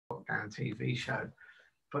lockdown TV show.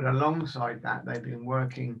 But alongside that, they've been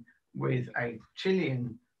working with a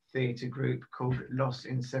Chilean theatre group called Los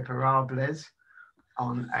Inseparables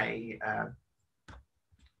on a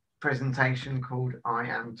presentation called I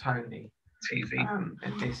Am Tony TV.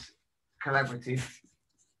 And this collaborative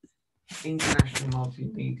international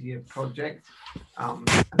multimedia project, as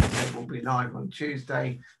I said, will be live on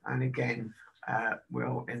Tuesday, and again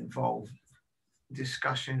will involve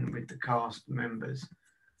discussion with the cast members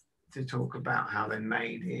to talk about how they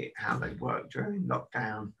made it, how they worked during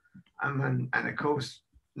lockdown, and of course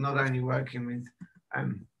not only working with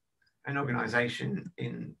an organisation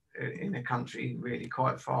in a country really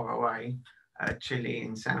quite far away, Chile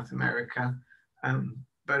in South America,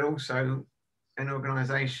 but also an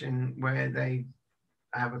organisation where they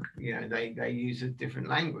have they use a different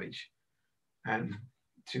language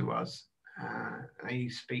to us. They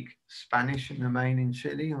speak Spanish in the main in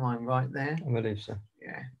Chile. Am I right there? I believe so.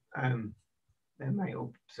 Yeah. There may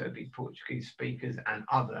also be Portuguese speakers and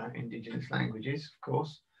other indigenous languages, of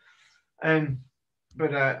course.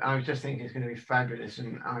 But I was just thinking it's going to be fabulous,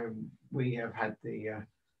 and we have had the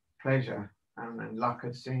pleasure and luck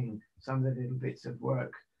of seeing some of the little bits of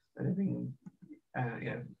work that have been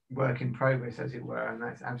work in progress, as it were, and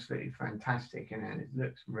that's absolutely fantastic, and it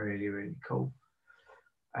looks really, really cool.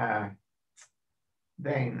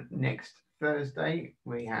 Then next Thursday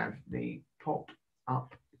we have the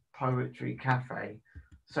Pop-Up Poetry Cafe.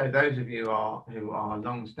 So those of you who are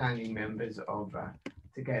long-standing members of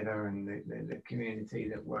Together and the community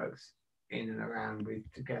that works in and around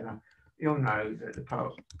with Together, you'll know that the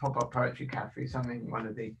Pop-Up Poetry Cafe is one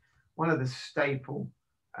of the staple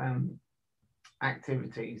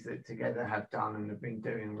activities that Together have done and have been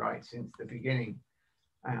doing right since the beginning.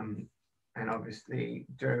 And obviously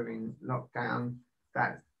during lockdown,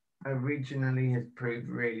 that originally has proved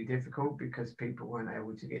really difficult because people weren't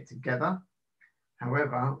able to get together.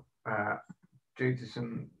 However, due to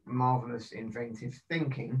some marvelous inventive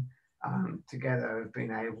thinking, Together have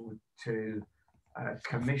been able to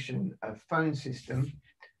commission a phone system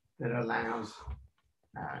that allows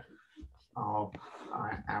our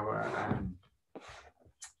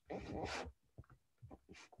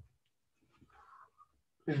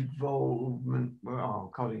involvement. Oh,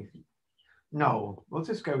 Colin. Noel. We'll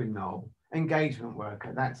just go with Noel. Engagement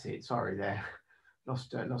worker. That's it. Sorry, there.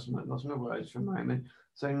 Lost my words for a moment.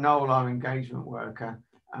 So Noel, our engagement worker,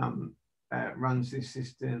 runs this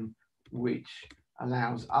system which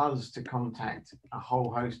allows us to contact a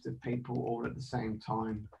whole host of people all at the same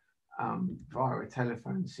time via a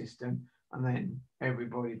telephone system, and then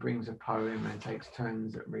everybody brings a poem and takes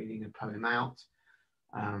turns at reading a poem out.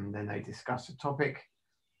 Then they discuss a topic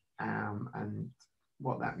and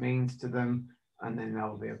what that means to them, and then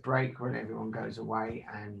there'll be a break when everyone goes away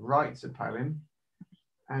and writes a poem,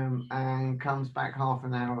 and comes back half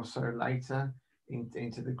an hour or so later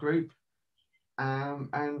into the group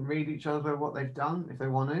and read each other what they've done if they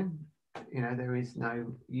want to. There is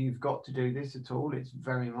no you've got to do this at all. It's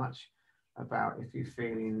very much about if you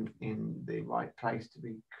feel in the right place to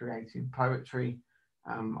be creating poetry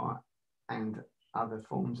and other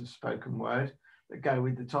forms of spoken word that go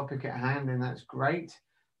with the topic at hand, then that's great.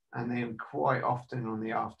 And then quite often on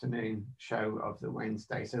the afternoon show of the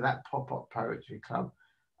Wednesday, so that Pop-Up Poetry Club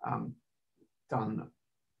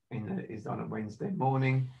is done a Wednesday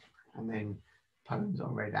morning, and then poems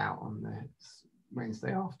are read out on the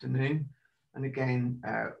Wednesday afternoon. And again,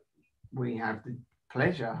 we have the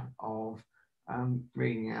pleasure of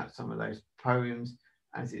reading out some of those poems,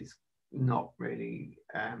 as it's not really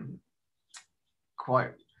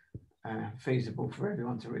quite feasible for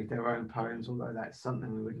everyone to read their own poems, although that's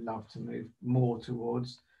something we would love to move more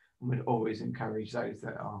towards, and would always encourage those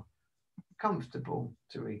that are comfortable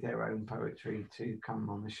to read their own poetry to come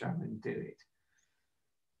on the show and do it.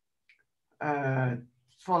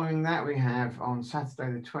 Following that, we have on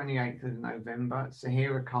Saturday the 28th of November,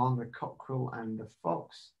 Sahira Khan, The Cockerel and the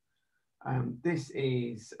Fox. This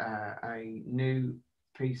is a new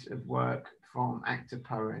piece of work from actor,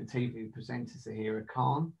 poet and TV presenter Sahira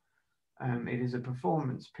Khan. It is a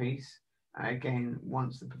performance piece. Again,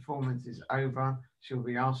 once the performance is over, she'll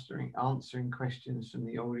be answering questions from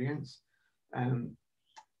the audience.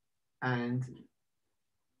 And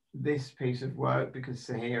this piece of work, because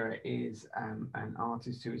Sahira is an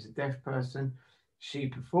artist who is a deaf person, she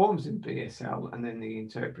performs in BSL, and then the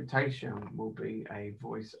interpretation will be a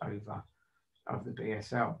voiceover of the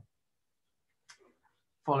BSL.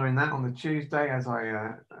 Following that, on the Tuesday, as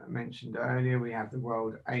I mentioned earlier, we have the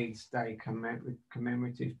World AIDS Day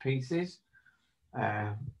commemorative pieces.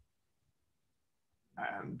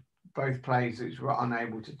 Both plays which were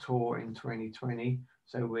unable to tour in 2020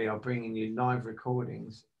 So we are bringing you live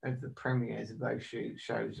recordings of the premieres of those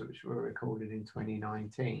shows which were recorded in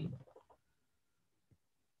 2019.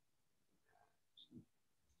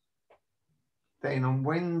 Then on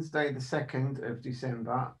Wednesday, the 2nd of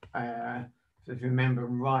December, so if you remember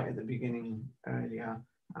right at the beginning earlier,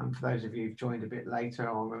 for those of you who've joined a bit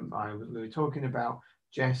later, we were talking about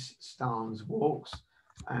Jess Starnes Walks,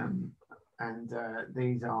 and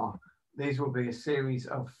these will be a series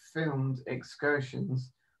of filmed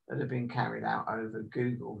excursions that have been carried out over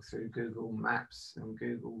Google through Google Maps and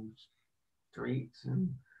Google Streets and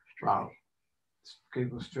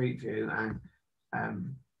Google Street View,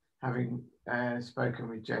 and having spoken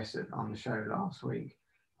with Jess on the show last week,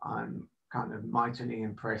 I'm kind of mightily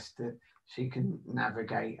impressed that she can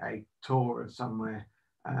navigate a tour of somewhere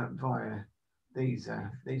via these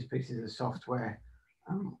pieces of software,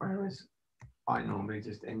 whereas I normally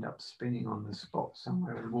just end up spinning on the spot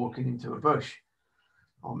somewhere and walking into a bush,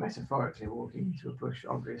 or metaphorically walking into a bush,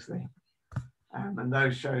 obviously. And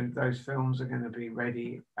those films are going to be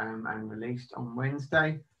ready and released on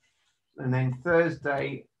Wednesday, and then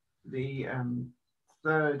Thursday, the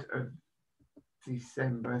 3rd of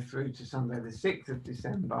December through to Sunday, the 6th of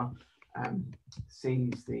December,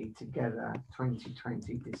 sees the Together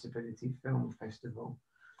 2020 Disability Film Festival.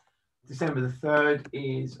 December the 3rd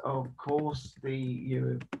is, of course,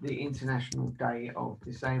 the International Day of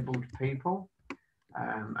Disabled People,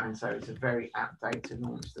 and so it's a very apt day to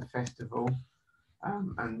launch the festival,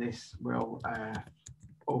 and this will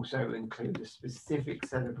also include a specific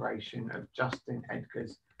celebration of Justin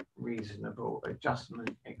Edgar's Reasonable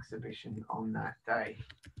Adjustment exhibition on that day.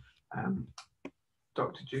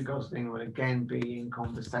 Dr. Drew Gosling will again be in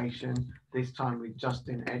conversation, this time with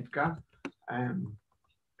Justin Edgar,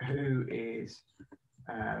 who is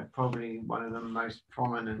probably one of the most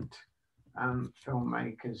prominent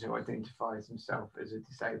filmmakers who identifies himself as a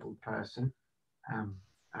disabled person.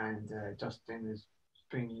 And Justin has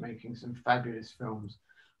been making some fabulous films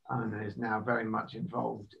and is now very much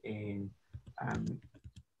involved in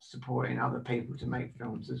supporting other people to make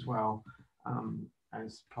films as well,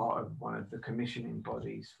 as part of one of the commissioning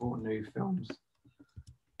bodies for new films.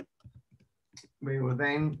 We will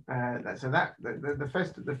then,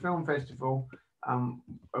 the film festival,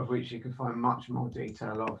 of which you can find much more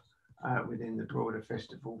detail of within the broader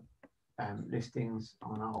festival listings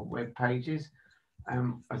on our web pages.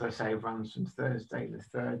 As I say, runs from Thursday the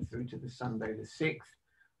 3rd through to the Sunday the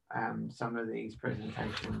 6th. Some of these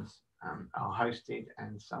presentations are hosted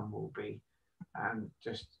and some will be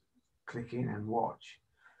just click in and watch.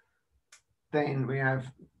 Then we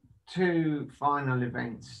have 2 final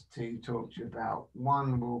events to talk to you about.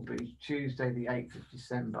 One will be Tuesday the 8th of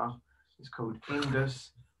December. It's called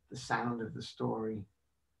Indus, the Sound of the Story.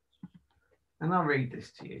 And I'll read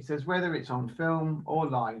this to you. It says, whether it's on film or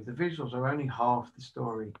live, the visuals are only half the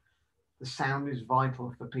story. The sound is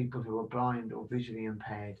vital for people who are blind or visually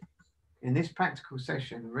impaired. In this practical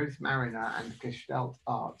session, Ruth Mariner and Gestalt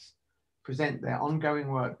Arts present their ongoing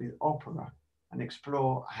work with opera and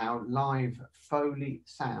explore how live Foley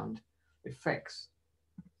sound effects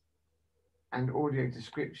and audio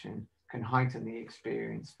description can heighten the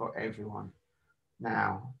experience for everyone.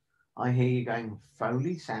 Now, I hear you going,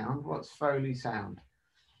 Foley sound? What's Foley sound?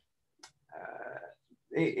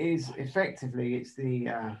 It is effectively, it's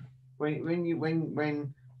the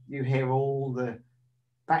when you hear all the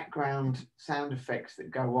background sound effects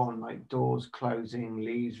that go on, like doors closing,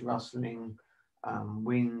 leaves rustling,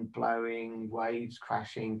 wind blowing, waves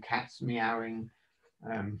crashing, cats meowing,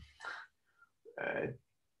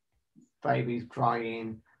 babies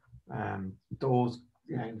crying, doors,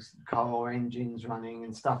 car engines running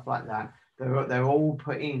and stuff like that. They're all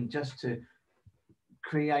put in just to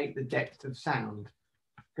create the depth of sound,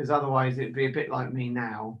 because otherwise it'd be a bit like me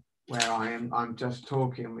now, where I'm just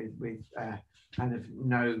talking with kind of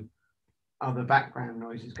no other background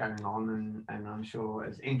noises going on, and I'm sure,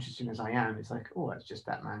 as interesting as I am, it's like, oh, that's just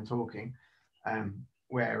that man talking.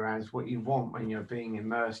 Whereas what you want when you're being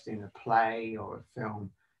immersed in a play or a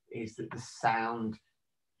film is that the sound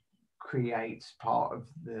creates part of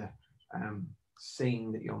the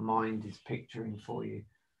scene that your mind is picturing for you,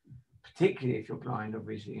 particularly if you're blind or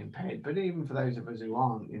visually impaired. But even for those of us who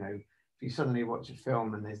aren't, if you suddenly watch a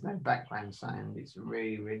film and there's no background sound, it's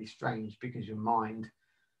really, really strange, because your mind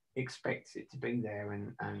expects it to be there,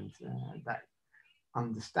 and that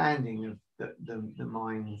understanding of the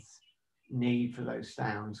mind's need for those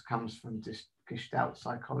sounds comes from just Gestalt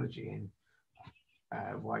psychology, and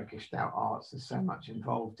why Gestalt Arts is so much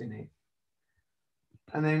involved in it.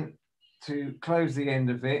 And then to close the end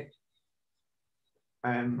of it,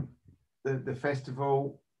 the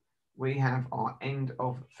festival we have our end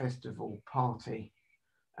of festival party,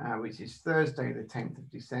 which is Thursday, the 10th of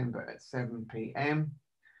December at 7 p.m.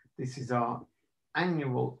 This is our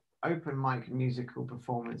annual open mic musical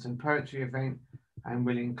performance and poetry event, and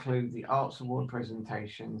will include the Arts Award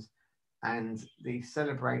presentations and the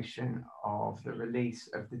celebration of the release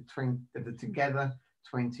of the Together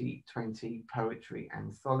 2020 Poetry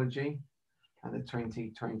Anthology and the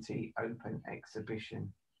 2020 Open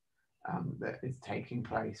Exhibition that is taking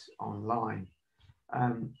place online.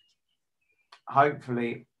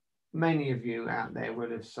 Hopefully, many of you out there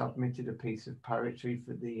will have submitted a piece of poetry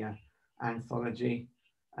for the anthology,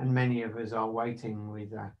 and many of us are waiting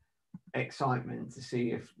with excitement to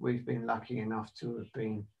see if we've been lucky enough to have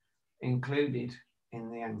been included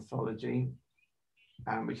in the anthology,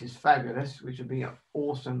 which is fabulous, which would be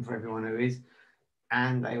awesome for everyone who is,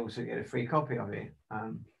 and they also get a free copy of it,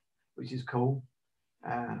 which is cool.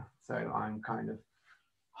 So I'm kind of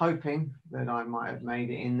hoping that I might have made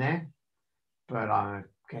it in there, but I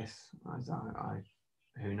guess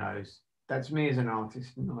who knows. That's me as an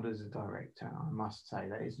artist, not as a director. I must say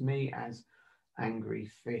that is me as Angry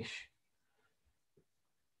Fish.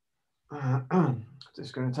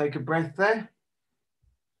 Just going to take a breath there.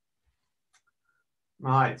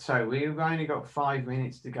 Right, so we've only got 5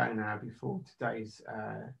 minutes to go now before today's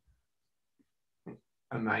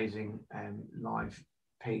amazing live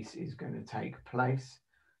piece is going to take place.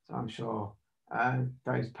 So I'm sure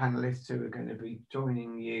those panelists who are going to be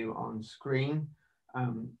joining you on screen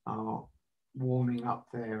are warming up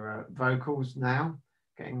their vocals now,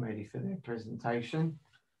 getting ready for their presentation.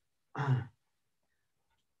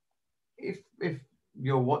 If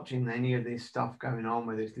you're watching any of this stuff going on,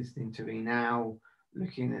 whether it's listening to me now,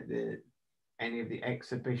 looking at any of the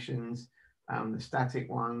exhibitions, the static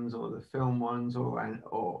ones or the film ones, or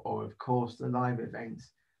of course the live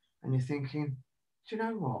events, and you're thinking, do you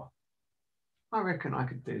know what? I reckon I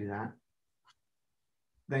could do that.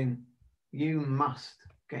 Then you must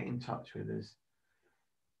get in touch with us.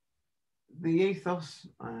 The ethos,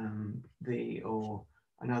 or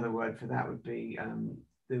another word for that would be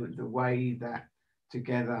the way that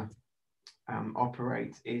Together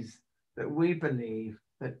operates is that we believe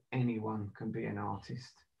that anyone can be an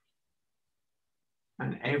artist.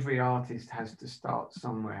 And every artist has to start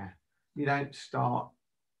somewhere. You don't start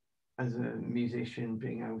as a musician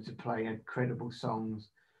being able to play incredible songs.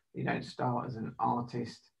 You don't start as an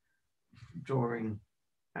artist drawing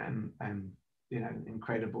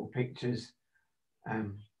incredible pictures.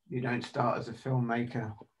 You don't start as a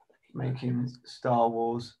filmmaker making Star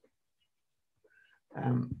Wars.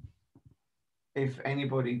 If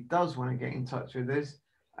anybody does want to get in touch with us,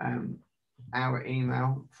 our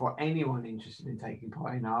email for anyone interested in taking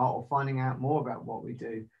part in art or finding out more about what we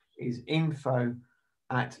do is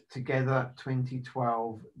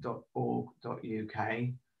info@together2012.org.uk,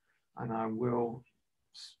 and I will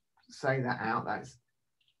say that out. That's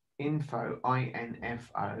info,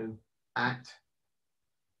 info at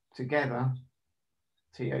together,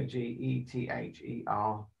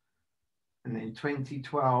 TOGETHER, and then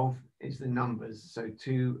 2012 is the numbers, so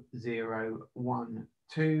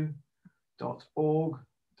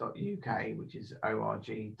 2012.org.uk, which is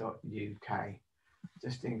org.uk,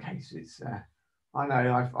 just in case it's I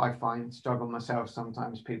know I struggle myself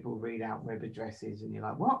sometimes. People read out web addresses and you're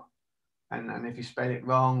like, what? And if you spell it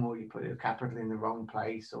wrong, or you put a capital in the wrong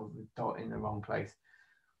place or the dot in the wrong place,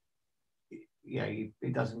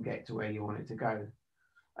 it doesn't get to where you want it to go.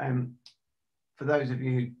 For those of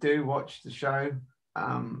you who do watch the show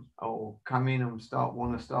or come in and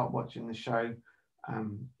want to start watching the show,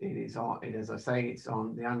 it is on. As I say, it's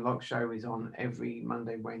on. The Unlock show is on every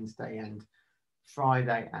Monday, Wednesday, and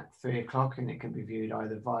Friday at 3 o'clock, and it can be viewed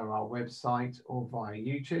either via our website or via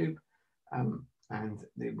YouTube. And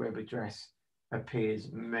the web address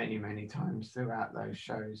appears many, many times throughout those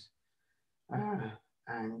shows. I'll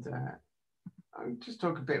just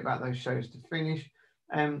talk a bit about those shows to finish.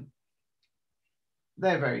 They're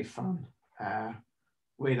very fun.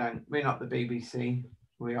 We're not the BBC.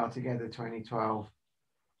 We are Together 2012.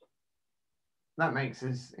 That makes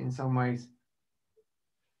us, in some ways,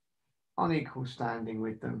 on equal standing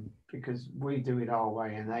with them, because we do it our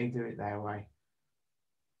way and they do it their way.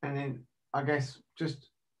 And then I guess just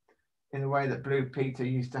in the way that Blue Peter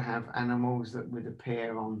used to have animals that would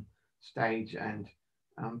appear on stage and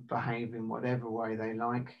behave in whatever way they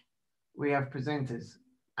like, we have presenters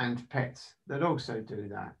and pets that also do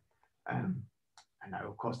that. I know,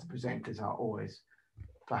 of course, the presenters are always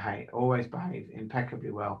behave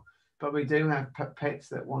impeccably well, but we do have pets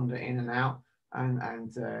that wander in and out,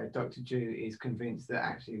 and Dr. Ju is convinced that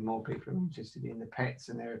actually more people are interested in the pets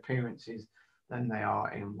and their appearances than they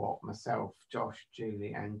are in what myself, Josh,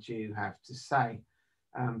 Julie, and Ju have to say.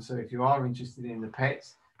 So if you are interested in the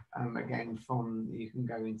pets, again, you can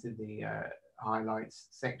go into the highlights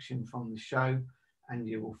section from the show, and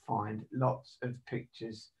you will find lots of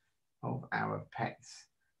pictures of our pets.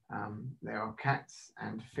 There are cats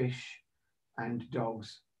and fish and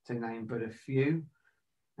dogs, to name but a few.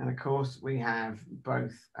 And of course, we have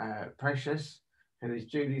both Precious, who is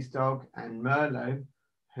Julie's dog, and Merlot,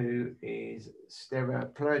 who is Stera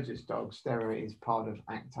Plurger's dog. Stera is part of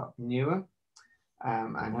ACT UP Newer,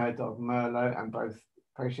 and her dog Merlot, and both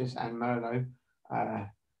Precious and Merlot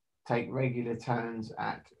take regular turns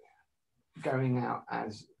at going out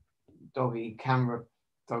as doggy camera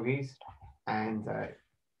doggies and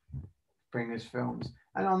bring us films.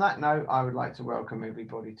 And on that note, I would like to welcome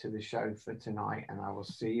everybody to the show for tonight, and I will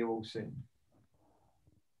see you all soon.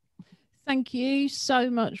 Thank you so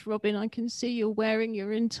much, Robin. I can see you're wearing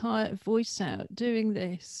your entire voice out doing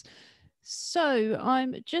this. So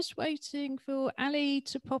I'm just waiting for Ali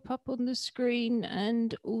to pop up on the screen,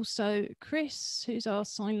 and also Chris, who's our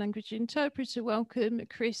sign language interpreter. Welcome,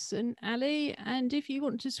 Chris and Ali. And if you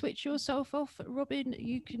want to switch yourself off, Robin,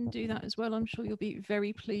 you can do that as well. I'm sure you'll be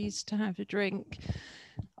very pleased to have a drink.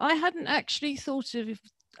 I hadn't actually thought of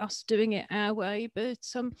us doing it our way, but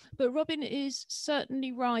Robin is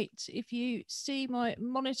certainly right. If you see my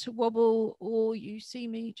monitor wobble or you see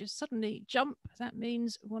me just suddenly jump, that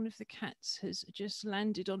means one of the cats has just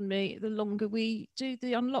landed on me. The longer we do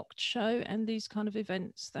the Unlocked show and these kind of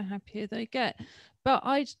events, the happier they get. But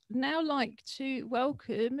I'd now like to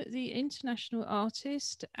welcome the international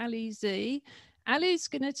artist, Ali Z. Ali's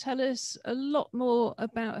going to tell us a lot more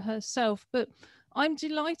about herself, but I'm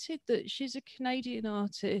delighted that she's a Canadian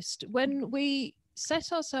artist. When we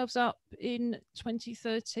set ourselves up in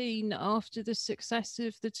 2013 after the success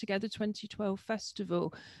of the Together 2012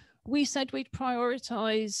 festival, we said we'd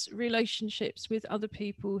prioritise relationships with other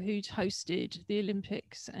people who'd hosted the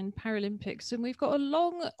Olympics and Paralympics. And we've got a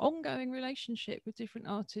long ongoing relationship with different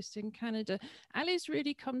artists in Canada. Ali's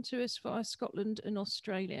really come to us via Scotland and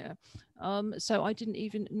Australia. So I didn't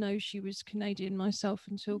even know she was Canadian myself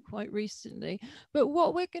until quite recently. But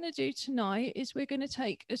what we're going to do tonight is we're going to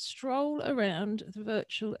take a stroll around the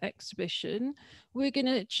virtual exhibition. We're going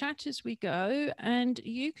to chat as we go, and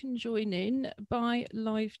you can join in by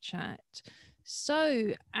live chat.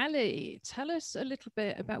 So, Ali, tell us a little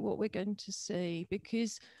bit about what we're going to see,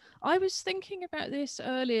 because I was thinking about this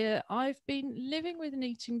earlier. I've been living with an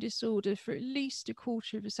eating disorder for at least a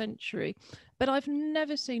quarter of a century, but I've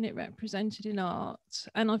never seen it represented in art,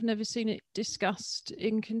 and I've never seen it discussed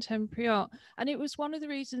in contemporary art. And it was one of the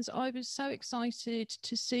reasons I was so excited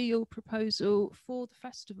to see your proposal for the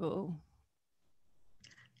festival.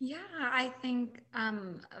 Yeah, I think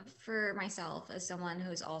for myself, as someone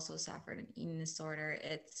who's also suffered an eating disorder,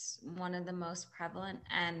 it's one of the most prevalent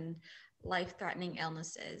and life-threatening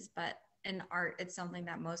illnesses. But in art, it's something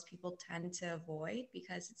that most people tend to avoid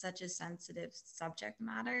because it's such a sensitive subject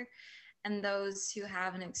matter. And those who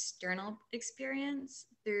have an external experience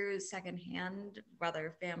through secondhand,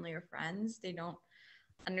 whether family or friends, they don't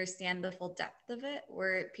understand the full depth of it,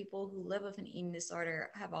 where people who live with an eating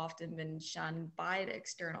disorder have often been shunned by the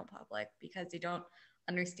external public because they don't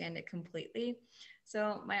understand it completely.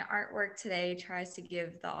 So my artwork today tries to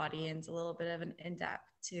give the audience a little bit of an in-depth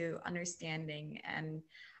to understanding and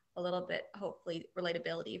a little bit, hopefully,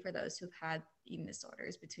 relatability for those who've had eating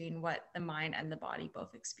disorders between what the mind and the body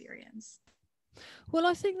both experience. Well,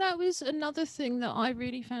 I think that was another thing that I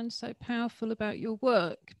really found so powerful about your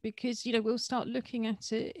work, because, you know, we'll start looking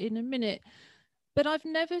at it in a minute, but I've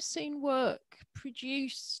never seen work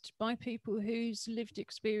produced by people whose lived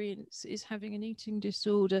experience is having an eating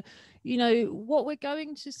disorder. You know, what we're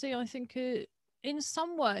going to see, I think, are in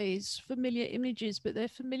some ways familiar images, but they're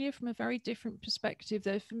familiar from a very different perspective.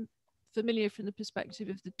 They're familiar from the perspective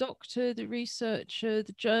of the doctor, the researcher,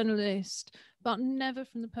 the journalist, but never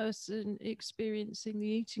from the person experiencing the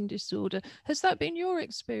eating disorder. Has that been your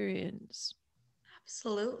experience?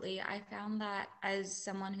 Absolutely. I found that as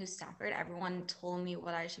someone who suffered, everyone told me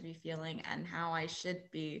what I should be feeling and how I should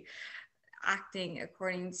be acting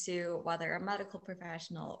according to whether a medical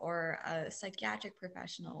professional or a psychiatric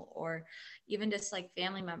professional or even just like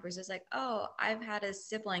family members. It's like, oh, I've had a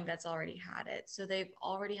sibling that's already had it, so they've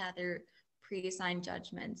already had their pre-assigned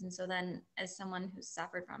judgments. And so then as someone who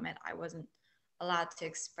suffered from it, I wasn't allowed to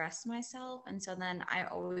express myself. And so then I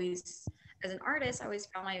always, as an artist, I always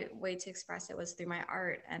found my way to express it was through my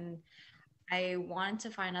art. And I wanted to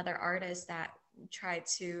find other artists that tried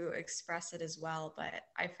to express it as well, but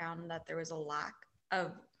I found that there was a lack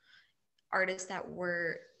of artists that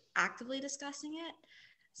were actively discussing it.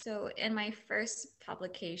 So, in my first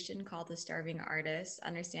publication called The Starving Artist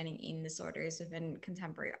Understanding Eating Disorders Within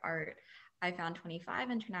Contemporary Art, I found 25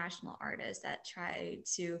 international artists that tried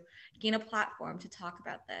to gain a platform to talk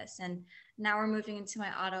about this. And now we're moving into my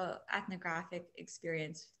autoethnographic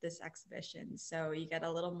experience with this exhibition. So, you get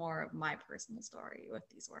a little more of my personal story with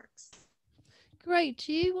these works. Great.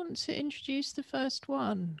 Do you want to introduce the first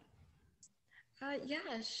one?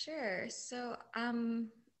 Yeah, sure. So,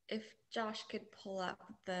 if Josh could pull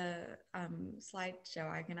up the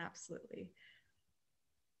slideshow, I can absolutely.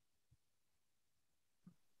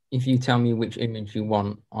 If you tell me which image you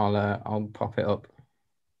want, I'll pop it up.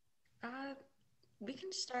 We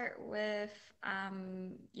can start with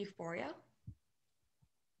Euphoria.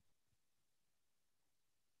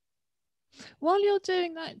 While you're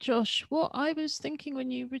doing that, Josh, what I was thinking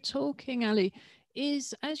when you were talking, Ali,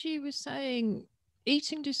 is as you were saying,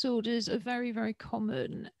 eating disorders are very, very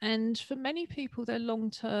common. And for many people, they're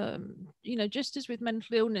long term. You know, just as with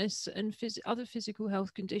mental illness and other physical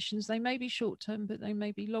health conditions, they may be short term, but they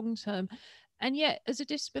may be long term. And yet, as a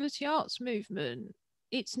disability arts movement,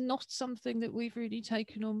 it's not something that we've really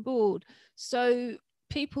taken on board. So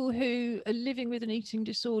people who are living with an eating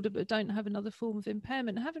disorder but don't have another form of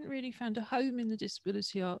impairment haven't really found a home in the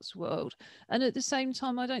disability arts world. And at the same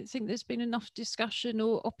time, I don't think there's been enough discussion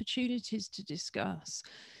or opportunities to discuss.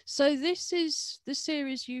 So this is the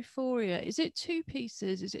series Euphoria. Is it 2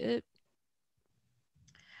 pieces? Is it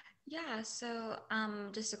Yeah, so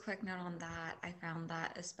just a quick note on that. I found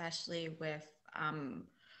that especially with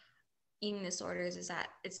eating disorders is that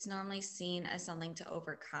it's normally seen as something to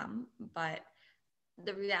overcome, but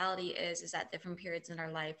the reality is that different periods in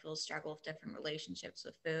our life we'll struggle with different relationships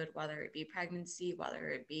with food, whether it be pregnancy, whether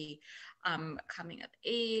it be coming of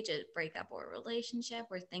age, a breakup or a relationship,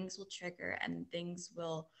 where things will trigger and things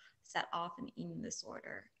will set off an eating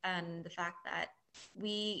disorder. And the fact that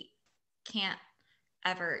we can't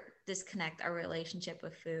ever disconnect our relationship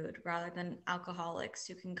with food, rather than alcoholics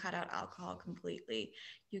who can cut out alcohol completely,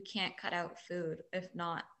 you can't cut out food. If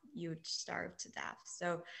not, you would starve to death.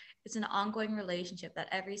 So it's an ongoing relationship that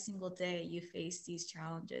every single day you face these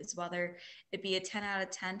challenges, whether it be a 10 out of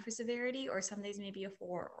 10 for severity, or some days maybe a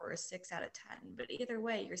 4 or a 6 out of 10. But either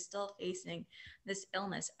way, you're still facing this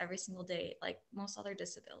illness every single day, like most other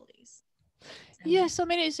disabilities. Yes, I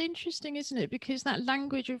mean, it's interesting, isn't it? Because that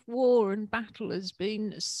language of war and battle has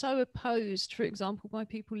been so opposed, for example, by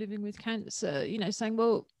people living with cancer, you know, saying,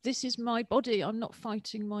 well, this is my body, I'm not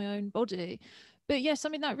fighting my own body. But yes, I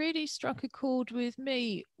mean, that really struck a chord with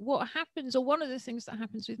me. What happens, or one of the things that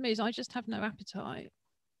happens with me, is I just have no appetite.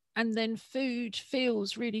 And then food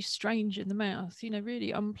feels really strange in the mouth, you know,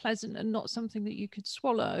 really unpleasant and not something that you could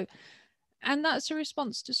swallow. And that's a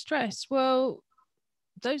response to stress. Well,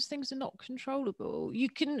 those things are not controllable. You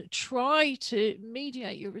can try to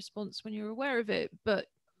mediate your response when you're aware of it, but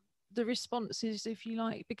the response is, if you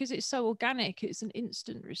like, because it's so organic, it's an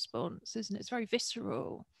instant response, isn't it? It's very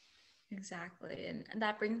visceral. Exactly. And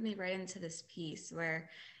that brings me right into this piece where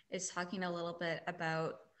it's talking a little bit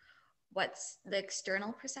about what's the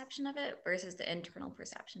external perception of it versus the internal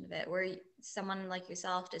perception of it, where someone like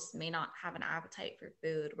yourself just may not have an appetite for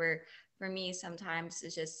food, where for me sometimes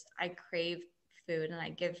it's just I crave food and I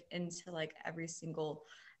give into like every single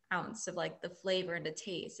ounce of like the flavor and the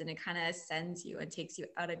taste, and it kind of sends you and takes you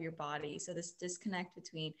out of your body. So this disconnect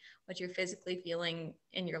between what you're physically feeling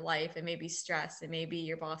in your life, and maybe stress, and maybe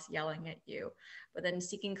your boss yelling at you, but then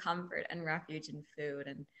seeking comfort and refuge in food.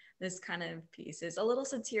 And this kind of piece is a little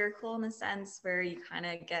satirical in a sense where you kind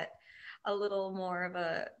of get a little more of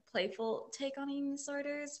a playful take on eating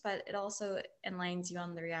disorders, but it also enlightens you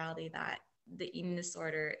on the reality that the eating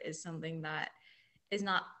disorder is something that is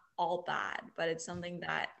not all bad, but it's something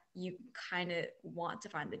that you kind of want to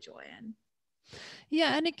find the joy in.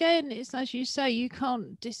 Yeah, and again, it's as you say, you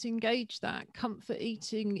can't disengage that. Comfort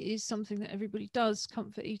eating is something that everybody does.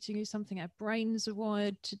 Comfort eating is something our brains are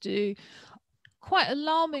wired to do. Quite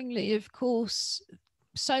alarmingly, of course,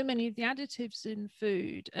 so many of the additives in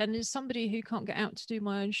food, and as somebody who can't get out to do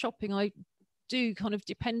my own shopping, I do kind of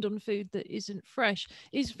depend on food that isn't fresh,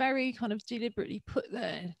 is very kind of deliberately put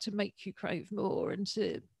there to make you crave more and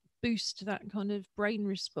to boost that kind of brain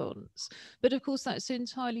response. But of course, that's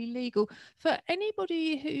entirely legal. For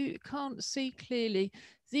anybody who can't see clearly,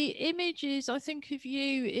 the images, I think of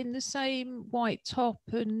you in the same white top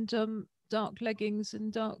and dark leggings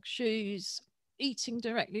and dark shoes, eating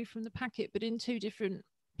directly from the packet, but in 2 different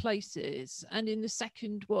places. And in the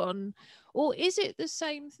second one, or is it the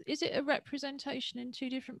same? Is it a representation in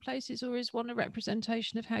 2 different places, or is one a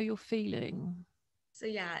representation of how you're feeling? So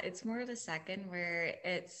yeah, it's more of the second where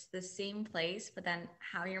it's the same place, but then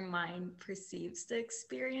how your mind perceives the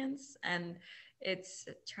experience. And it's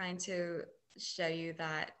trying to show you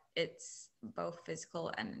that it's both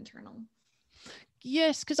physical and internal.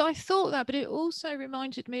 Yes, because I thought that, but it also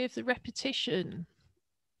reminded me of the repetition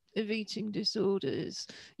of eating disorders,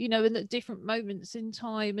 you know, and at different moments in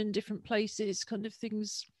time and different places, kind of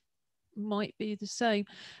things might be the same.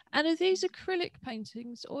 And are these acrylic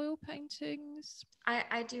paintings, oil paintings?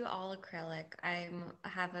 I do all acrylic. I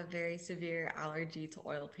have a very severe allergy to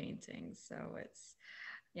oil paintings. So it's,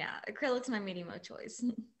 yeah, acrylic's my medium of choice.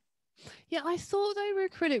 Yeah, I thought they were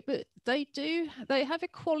acrylic, but they have a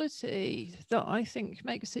quality that I think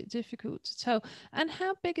makes it difficult to tell. And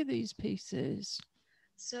how big are these pieces?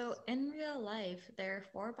 So in real life, they're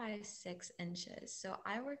 4 by 6 inches. So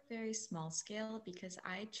I work very small scale because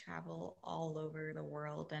I travel all over the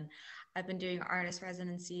world and I've been doing artist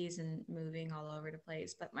residencies and moving all over the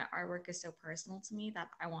place. But my artwork is so personal to me that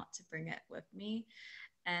I want to bring it with me.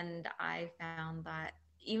 And I found that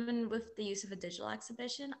even with the use of a digital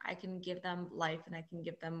exhibition, I can give them life and I can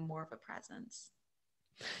give them more of a presence.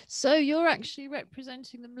 So you're actually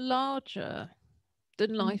representing them larger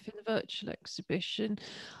than life in the virtual exhibition.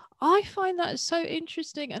 I find that so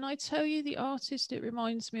interesting. And I tell you the artist it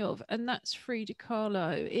reminds me of, and that's Frida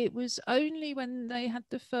Kahlo. It was only when they had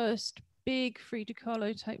the first big Frida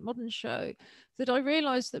Kahlo Tate Modern show that I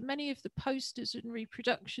realized that many of the posters and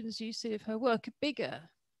reproductions you see of her work are bigger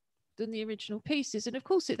than the original pieces. And of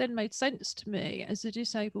course, it then made sense to me as a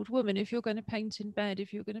disabled woman. If you're going to paint in bed,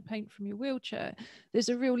 if you're going to paint from your wheelchair, there's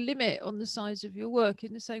a real limit on the size of your work,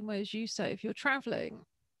 in the same way as you say, if you're traveling,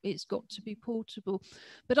 it's got to be portable.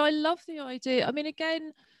 But I love the idea. I mean,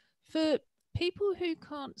 again, for people who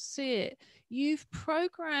can't see it, you've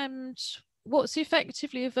programmed what's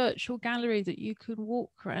effectively a virtual gallery that you can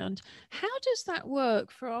walk around. How does that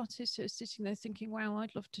work for artists who are sitting there thinking, wow,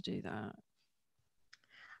 I'd love to do that?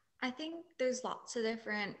 I think there's lots of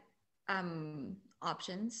different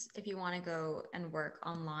options if you want to go and work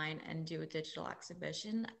online and do a digital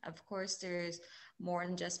exhibition. Of course, there's more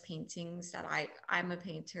than just paintings that I'm a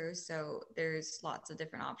painter, so there's lots of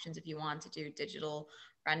different options if you want to do digital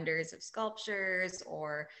renders of sculptures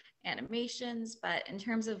or animations. But in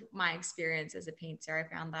terms of my experience as a painter,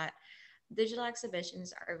 I found that digital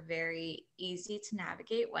exhibitions are very easy to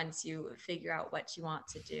navigate once you figure out what you want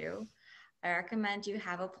to do. I recommend you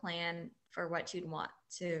have a plan for what you'd want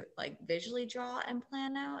to like visually draw and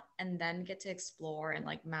plan out, and then get to explore and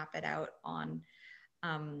like map it out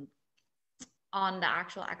um, on the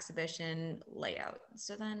actual exhibition layout.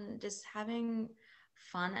 So then just having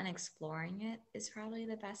fun and exploring it is probably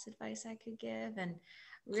the best advice I could give, and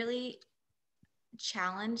really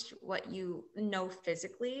challenge what you know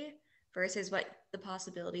physically versus what the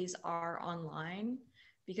possibilities are online,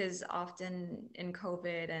 because often in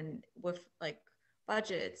COVID and with like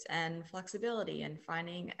budgets and flexibility and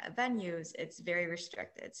finding venues, it's very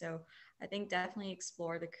restricted. So I think definitely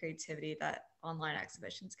explore the creativity that online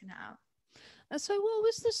exhibitions can have. And so what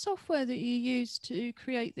was the software that you used to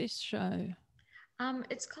create this show?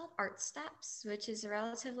 It's called ArtSteps, which is a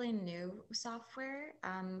relatively new software.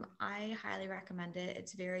 I highly recommend it.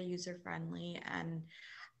 It's very user friendly, and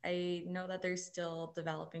I know that they're still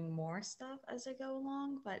developing more stuff as they go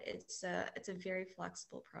along, but it's a very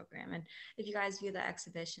flexible program. And if you guys view the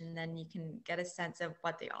exhibition, then you can get a sense of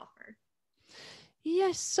what they offer.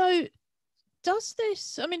 Yes. So does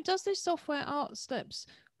this software ArtSteps,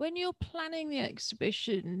 when you're planning the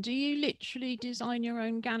exhibition, do you literally design your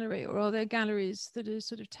own gallery, or are there galleries that are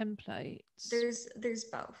sort of templates? There's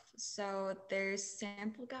both. So there's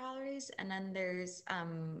sample galleries, and then there's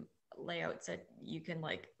layouts that you can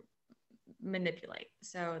like manipulate.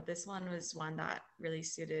 So this one was one that really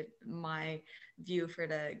suited my view for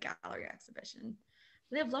the gallery exhibition.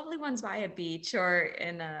 They have lovely ones by a beach or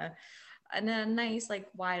in a nice like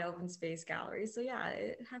wide open space gallery. So yeah,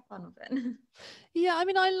 have fun with it. Yeah, I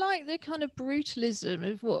mean, I like the kind of brutalism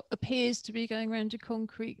of what appears to be going around a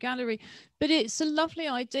concrete gallery, but it's a lovely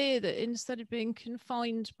idea that instead of being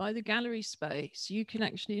confined by the gallery space, you can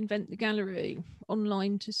actually invent the gallery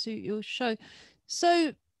online to suit your show.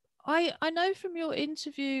 So I know from your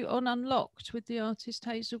interview on Unlocked with the artist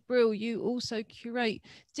Hazel Brill, you also curate.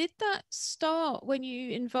 Did that start when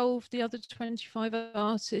you involved the other 25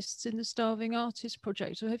 artists in the Starving Artist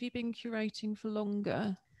Project, or have you been curating for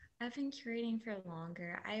longer? I've been curating for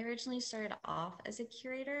longer. I originally started off as a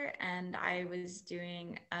curator, and I was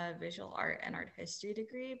doing a visual art and art history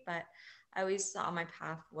degree, but I always saw my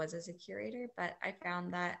path was as a curator. But I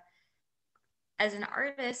found that as an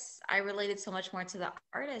artist, I related so much more to the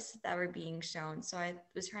artists that were being shown. So I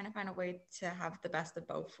was trying to find a way to have the best of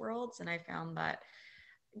both worlds. And I found that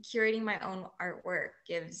curating my own artwork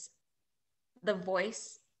gives the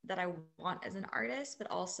voice that I want as an artist, but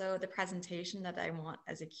also the presentation that I want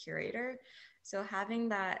as a curator. So having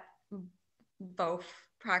that both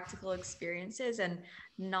practical experiences and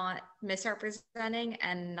not misrepresenting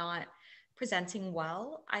and not presenting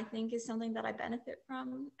well, I think is something that I benefit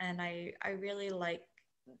from. And I really like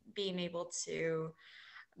being able to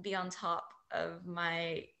be on top of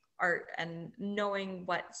my art and knowing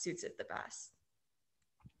what suits it the best.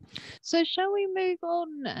 So shall we move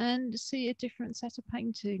on and see a different set of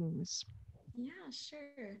paintings? Yeah,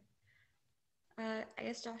 sure. I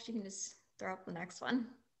guess Josh, you can just throw up the next one.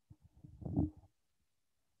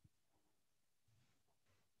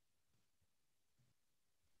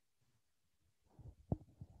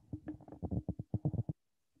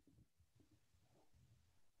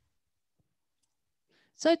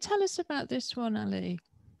 So tell us about this one, Ali.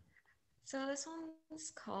 So this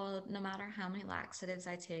one's called No Matter How Many Laxatives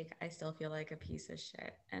I Take, I Still Feel Like a Piece of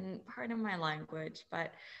Shit. And pardon my language,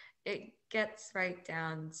 but it gets right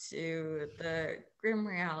down to the grim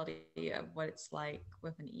reality of what it's like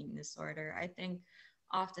with an eating disorder. I think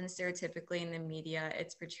often stereotypically in the media,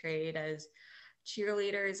 it's portrayed as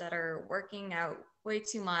cheerleaders that are working out way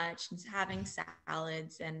too much and having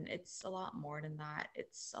salads. And it's a lot more than that.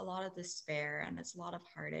 It's a lot of despair and it's a lot of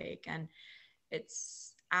heartache. And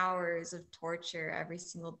it's hours of torture every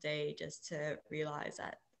single day just to realize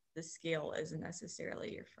that the scale isn't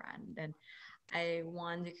necessarily your friend. And I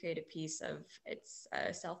wanted to create a piece of it's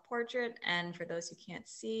a self-portrait, and for those who can't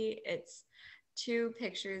see, it's two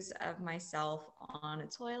pictures of myself on a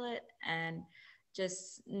toilet and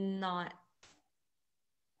just not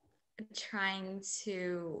trying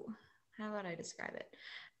to, how would I describe it?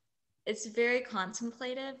 It's very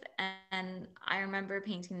contemplative, and I remember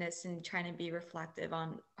painting this and trying to be reflective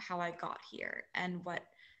on how I got here and what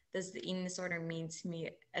does the eating disorder mean to me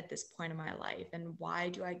at this point in my life, and why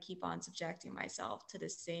do I keep on subjecting myself to the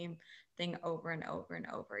same thing over and over and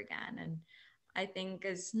over again. And I think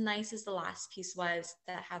as nice as the last piece was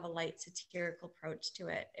that have a light satirical approach to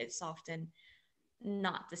it, it's often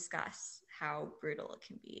not discuss how brutal it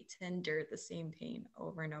can be to endure the same pain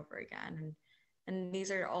over and over again. And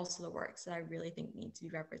these are also the works that I really think need to be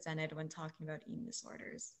represented when talking about eating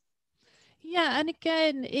disorders. Yeah, and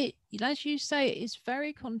again, it, as you say, it is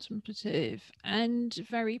very contemplative and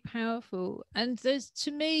very powerful. And there's,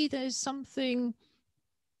 to me, there's something.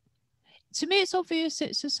 To me, it's obvious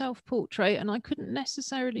it's a self-portrait, and I couldn't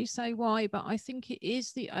necessarily say why, but I think it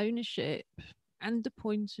is the ownership and the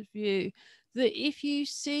point of view that if you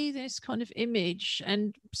see this kind of image,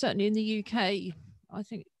 and certainly in the UK, I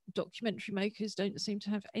think documentary makers don't seem to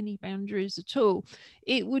have any boundaries at all.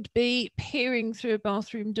 It would be peering through a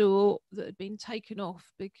bathroom door that had been taken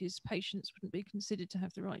off because patients wouldn't be considered to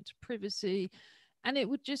have the right to privacy. And it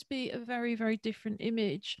would just be a very, very different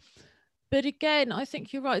image. But again, I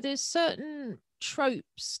think you're right. There's certain tropes,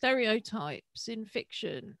 stereotypes in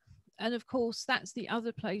fiction. And of course, that's the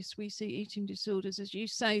other place we see eating disorders, as you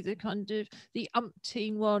say, the kind of the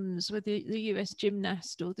umpteen ones where the US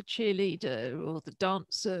gymnast or the cheerleader or the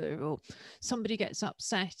dancer or somebody gets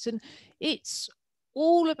upset. And it's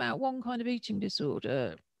all about one kind of eating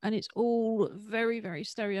disorder. And it's all very, very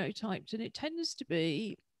stereotyped. And it tends to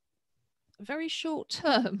be very short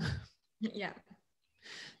term. Yeah.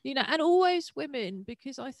 You know, and always women,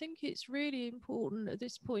 because I think it's really important at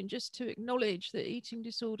this point just to acknowledge that eating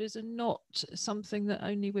disorders are not something that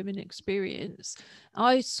only women experience.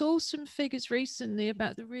 I saw some figures recently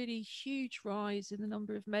about the really huge rise in the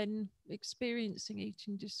number of men experiencing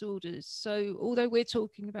eating disorders. So although we're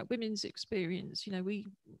talking about women's experience, you know, we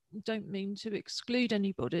don't mean to exclude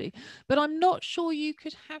anybody, but I'm not sure you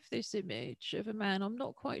could have this image of a man. I'm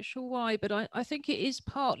not quite sure why, but I think it is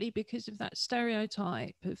partly because of that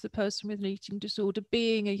stereotype of the person with an eating disorder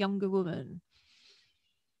being a younger woman.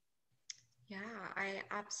 Yeah, I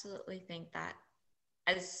absolutely think that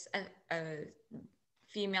as a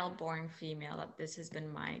female born female, that this has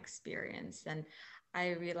been my experience. And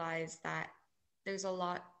I realized that there's a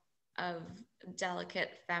lot of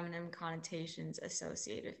delicate feminine connotations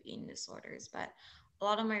associated with eating disorders, but a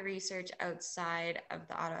lot of my research outside of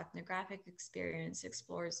the autoethnographic experience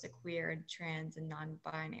explores the queer and trans and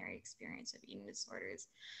non-binary experience of eating disorders.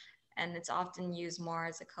 And it's often used more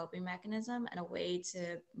as a coping mechanism and a way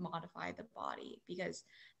to modify the body because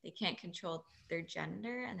they can't control their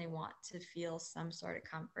gender and they want to feel some sort of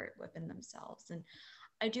comfort within themselves. And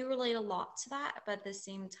I do relate a lot to that, but at the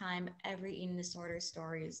same time, every eating disorder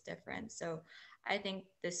story is different. So I think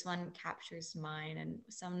this one captures mine and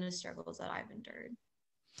some of the struggles that I've endured.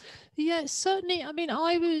 Yeah, certainly. I mean,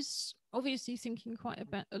 I was obviously thinking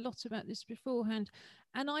a lot about this beforehand.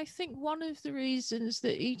 And I think one of the reasons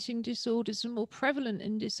that eating disorders are more prevalent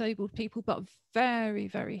in disabled people, but very,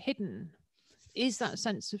 very hidden, is that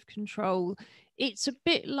sense of control. It's a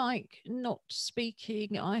bit like not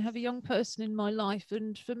speaking. I have a young person in my life,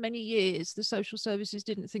 and for many years, the social services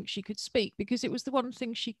didn't think she could speak because it was the one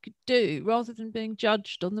thing she could do. Rather than being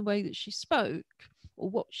judged on the way that she spoke or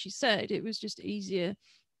what she said, it was just easier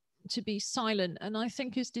to be silent. And I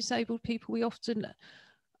think as disabled people, we often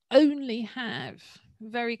only have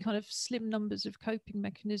very kind of slim numbers of coping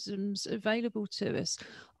mechanisms available to us.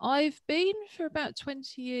 I've been for about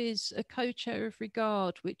 20 years a co-chair of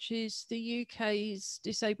Regard, which is the UK's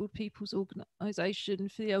disabled people's organisation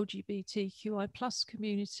for the LGBTQI plus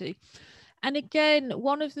community. And again,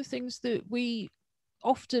 one of the things that we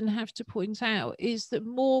often have to point out is that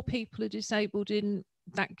more people are disabled in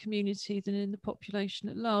that community than in the population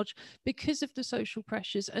at large because of the social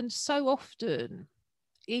pressures. And so often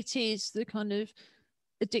it is the kind of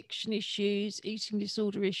addiction issues, eating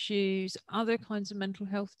disorder issues, other kinds of mental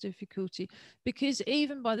health difficulty, because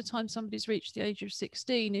even by the time somebody's reached the age of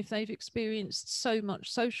 16, if they've experienced so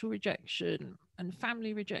much social rejection and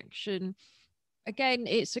family rejection, again,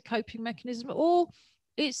 it's a coping mechanism, or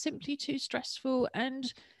it's simply too stressful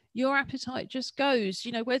and your appetite just goes,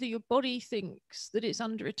 you know, whether your body thinks that it's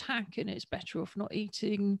under attack and it's better off not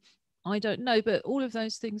eating, I don't know, but all of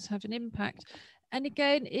those things have an impact. And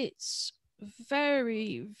again, it's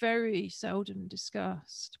very, very seldom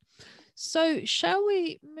discussed. So shall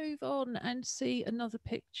we move on and see another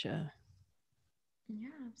picture? Yeah,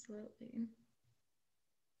 absolutely.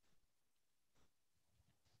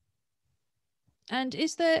 And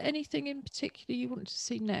is there anything in particular you want to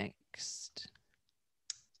see next?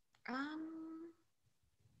 I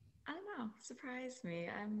don't know. Surprise me.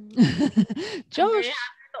 Josh. I'm very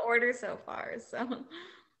happy with the order so far. So.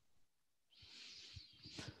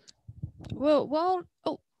 Well,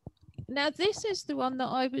 now this is the one that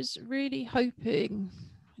I was really hoping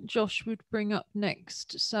Josh would bring up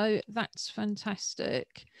next. So that's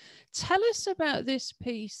fantastic. Tell us about this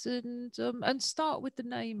piece and start with the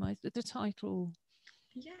name, the title.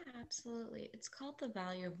 Yeah, absolutely. It's called The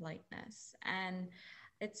Value of Lightness, and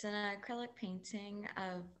it's an acrylic painting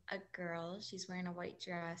of a girl. She's wearing a white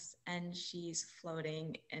dress and she's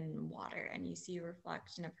floating in water, and you see a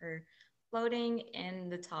reflection of her floating in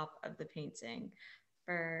the top of the painting.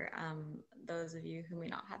 For those of you who may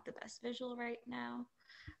not have the best visual right now,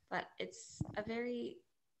 but it's a very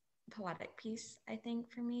poetic piece, I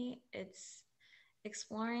think, for me. It's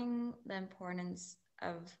exploring the importance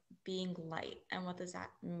of being light and what does that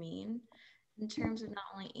mean in terms of not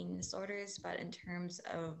only eating disorders, but in terms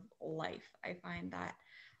of life. I find that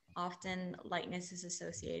often lightness is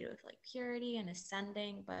associated with like purity and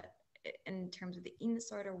ascending, but in terms of the eating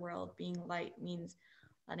disorder world, being light means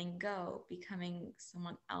letting go, becoming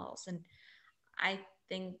someone else. And I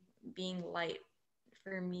think being light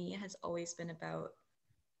for me has always been about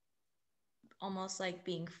almost like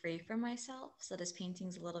being free from myself. So this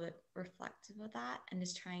painting's a little bit reflective of that and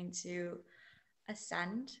is trying to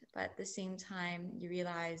ascend, but at the same time you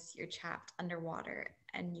realize you're trapped underwater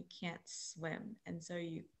and you can't swim, and so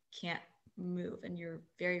you can't move and you're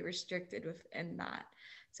very restricted within that.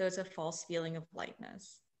 So it's a false feeling of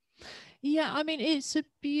lightness. Yeah, I mean, it's a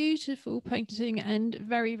beautiful painting and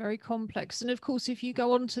very, very complex. And of course, if you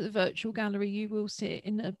go onto the virtual gallery, you will see it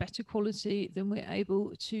in a better quality than we're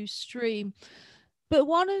able to stream. But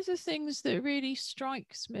one of the things that really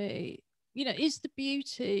strikes me, you know, is the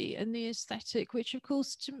beauty and the aesthetic, which of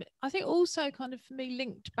course, to me, I think also kind of for me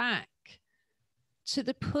linked back to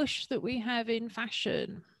the push that we have in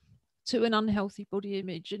fashion to an unhealthy body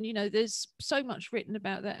image. And, you know, there's so much written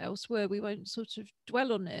about that elsewhere. We won't sort of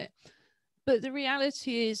dwell on it. But the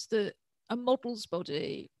reality is that a model's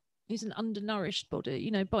body is an undernourished body. You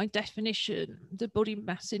know, by definition, the body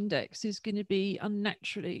mass index is going to be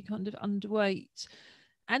unnaturally kind of underweight.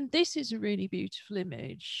 And this is a really beautiful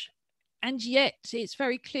image. And yet it's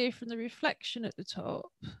very clear from the reflection at the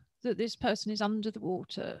top that this person is under the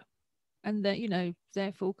water and that, you know,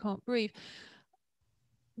 therefore can't breathe.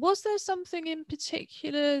 Was there something in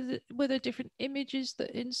particular that were there different images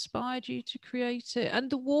that inspired you to create it? And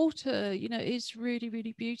the water, you know, is really,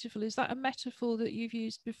 really beautiful. Is that a metaphor that you've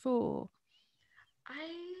used before? I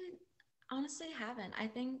honestly haven't. I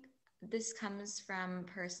think this comes from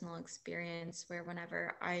personal experience where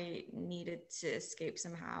whenever I needed to escape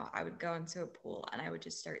somehow, I would go into a pool and I would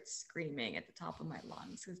just start screaming at the top of my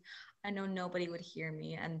lungs because I know nobody would hear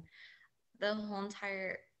me. And the whole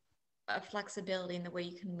entire a flexibility in the way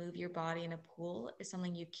you can move your body in a pool is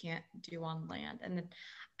something you can't do on land. And then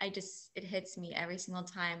it hits me every single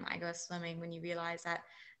time I go swimming when you realize that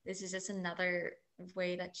this is just another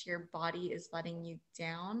way that your body is letting you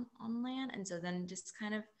down on land. And so then just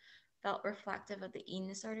kind of felt reflective of the eating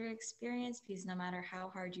disorder experience, because no matter how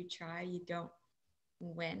hard you try, you don't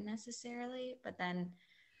win necessarily. But then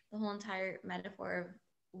the whole entire metaphor of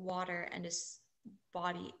water and just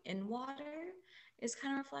body in water is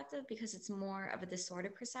kind of reflective, because it's more of a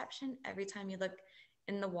distorted perception. Every time you look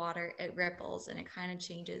in the water, it ripples and it kind of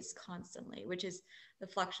changes constantly, which is the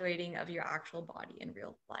fluctuating of your actual body in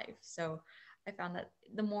real life. So I found that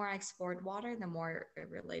the more I explored water, the more it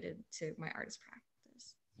related to my artist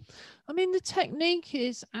practice. I mean, the technique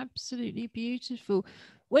is absolutely beautiful.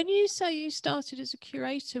 When you say you started as a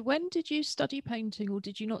curator, when did you study painting, or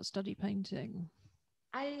did you not study painting?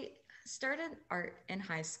 I started art in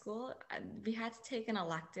high school. We had to take an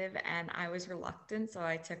elective and I was reluctant, so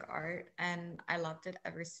I took art and I loved it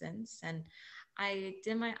ever since. And I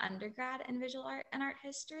did my undergrad in visual art and art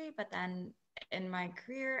history, but then in my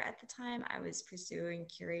career at the time, I was pursuing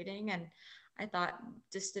curating, and I thought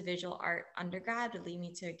just the visual art undergrad would lead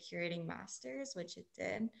me to a curating master's, which it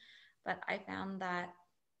did. But I found that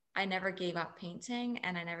I never gave up painting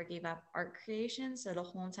and I never gave up art creation. So the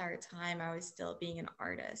whole entire time I was still being an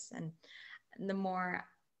artist. And the more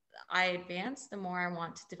I advance, the more I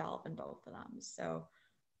want to develop in both of them. So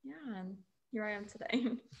yeah, and here I am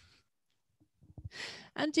today.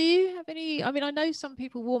 And do you have any, I mean, I know some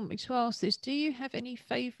people want me to ask this, do you have any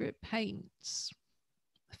favorite paints,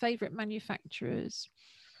 favorite manufacturers?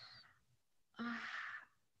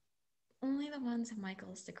 Only the ones at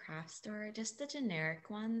Michael's the craft store, just the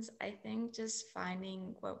generic ones. I think just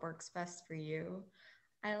finding what works best for you.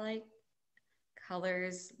 I like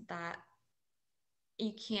colors that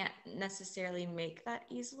you can't necessarily make that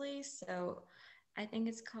easily. So I think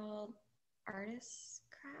it's called Artist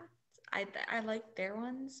Craft. I like their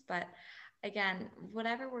ones, but again,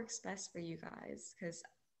 whatever works best for you guys, because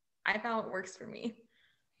I found what works for me.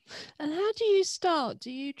 And how do you start?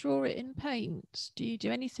 Do you draw it in paint? Do you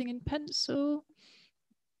do anything in pencil?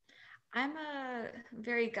 I'm a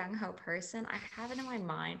very gung-ho person. I have it in my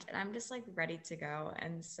mind and I'm just like ready to go.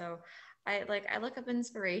 And so I look up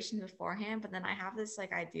inspiration beforehand, but then I have this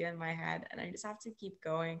like idea in my head and I just have to keep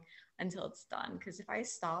going until it's done. Because if I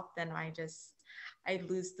stop, then I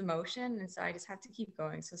lose the motion. And so I just have to keep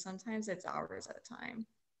going. So sometimes it's hours at a time.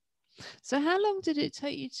 So how long did it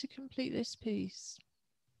take you to complete this piece?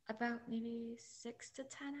 About maybe 6 to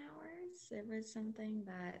 10 hours. It was something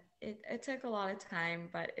that it took a lot of time,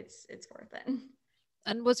 but it's worth it.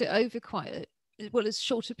 And was it over quite as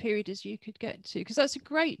short a period as you could get to? Because that's a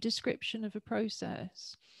great description of a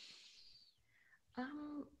process.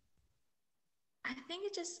 I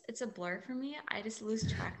think it's a blur for me. I just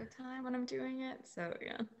lose track of time when I'm doing it. So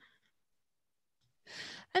yeah.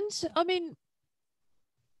 And I mean,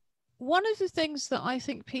 one of the things that I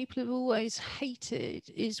think people have always hated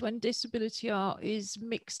is when disability art is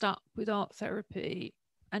mixed up with art therapy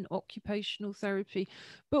and occupational therapy.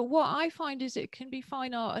 But what I find is it can be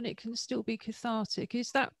fine art and it can still be cathartic.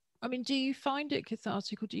 Is that, I mean, do you find it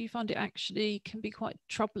cathartic, or do you find it actually can be quite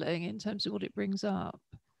troubling in terms of what it brings up?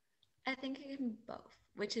 I think it can be both,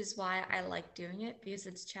 which is why I like doing it, because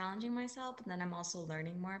it's challenging myself, and then I'm also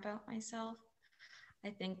learning more about myself. I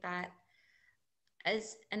think that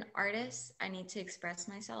as an artist, I need to express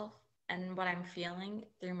myself and what I'm feeling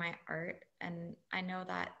through my art. And I know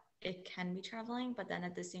that it can be troubling, but then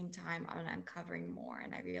at the same time, I'm uncovering more.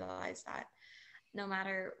 And I realize that no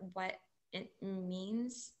matter what it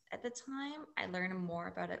means at the time, I learn more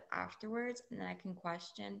about it afterwards. And then I can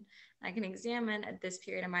question, I can examine at this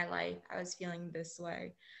period of my life, I was feeling this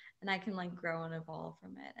way. And I can like grow and evolve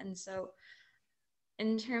from it. And so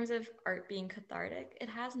in terms of art being cathartic, it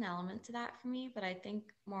has an element to that for me, but I think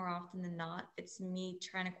more often than not, it's me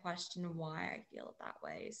trying to question why I feel it that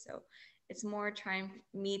way. So it's more trying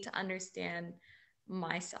me to understand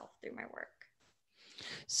myself through my work.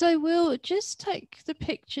 So we'll just take the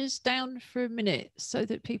pictures down for a minute so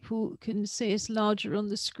that people can see us larger on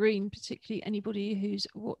the screen, particularly anybody who's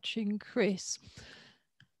watching Chris.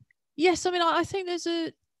 Yes, I mean, I think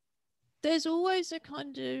there's always a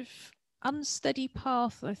kind of unsteady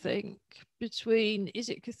path, I think, between is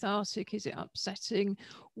it cathartic, is it upsetting?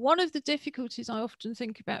 One of the difficulties I often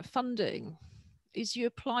think about funding is you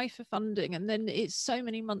apply for funding and then it's so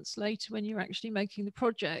many months later when you're actually making the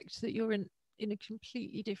project that you're in a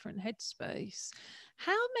completely different headspace.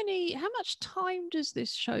 How much time does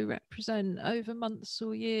this show represent over months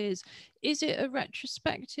or years? Is it a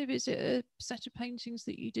retrospective? Is it a set of paintings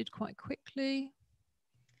that you did quite quickly?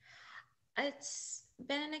 It's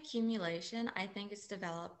been an accumulation. I think it's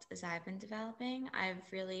developed as I've been developing. I've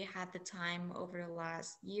really had the time over the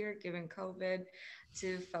last year, given COVID,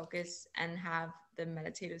 to focus and have the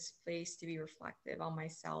meditative space to be reflective on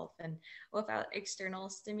myself and without external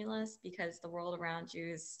stimulus because the world around you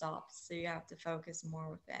is stopped. So you have to focus more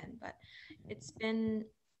within. But it's been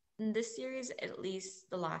in this series at least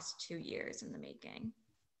the last 2 years in the making.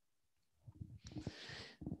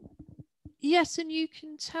 Yes, and you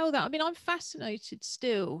can tell that. I mean, I'm fascinated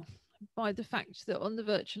still by the fact that on the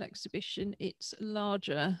virtual exhibition it's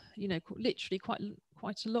larger, you know, literally quite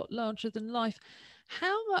a lot larger than life.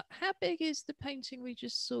 How big is the painting we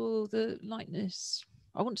just saw, the lightness?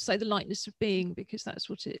 I want to say the lightness of being because that's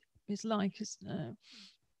what it is like, isn't it?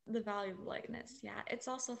 The value of lightness, yeah. It's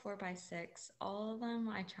also 4x6. All of them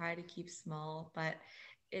I try to keep small, but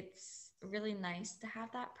it's really nice to have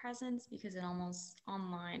that presence because it almost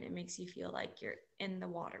online it makes you feel like you're in the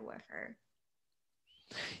water with her.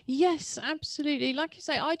 Yes, absolutely. Like you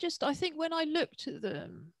say, I think when I looked at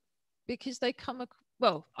them, because they come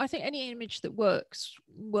well, I think any image that works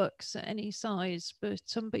at any size, but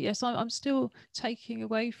yes, I'm still taking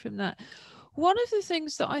away from that. One of the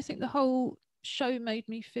things that I think the whole show made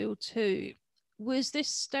me feel too was this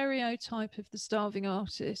stereotype of the starving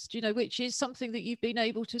artist, you know, which is something that you've been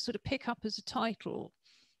able to sort of pick up as a title,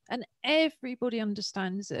 and everybody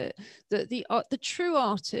understands it, that the true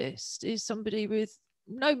artist is somebody with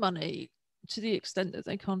no money to the extent that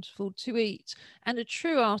they can't afford to eat, and a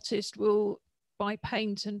true artist will buy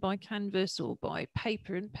paint and buy canvas or buy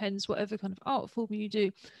paper and pens, whatever kind of art form you do,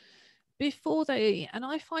 before they eat. And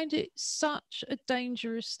I find it such a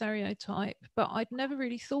dangerous stereotype, but I'd never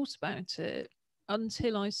really thought about it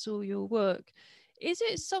until I saw your work. Is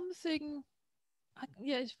it something,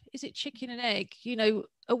 yeah, is it chicken and egg? You know,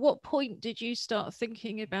 at what point did you start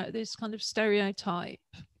thinking about this kind of stereotype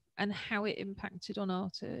and how it impacted on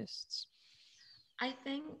artists? I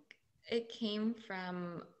think it came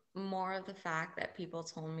from more of the fact that people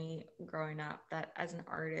told me growing up that as an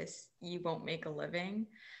artist, you won't make a living.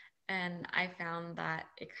 And I found that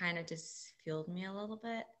it kind of just fueled me a little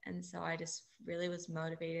bit. And so I just really was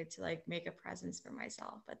motivated to like make a presence for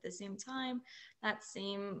myself. But at the same time, that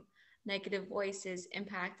same negative voices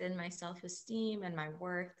impacted my self-esteem and my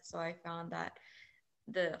worth. So I found that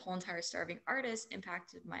the whole entire starving artist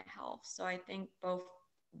impacted my health. So I think both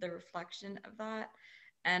the reflection of that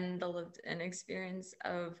and the lived in experience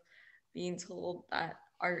of being told that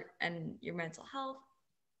art and your mental health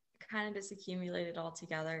kind of just accumulated all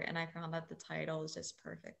together. And I found that the title is just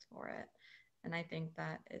perfect for it. And I think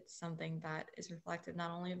that it's something that is reflective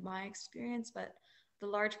not only of my experience, but the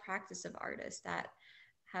large practice of artists that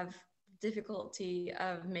have difficulty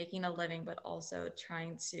of making a living, but also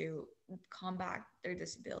trying to combat their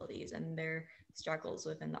disabilities and their struggles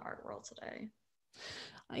within the art world today.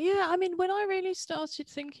 Yeah, I mean, when I really started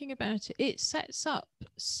thinking about it, it sets up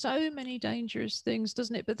so many dangerous things,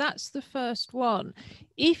 doesn't it? But that's the first one.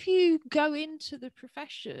 If you go into the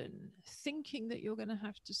profession thinking that you're going to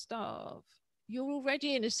have to starve, you're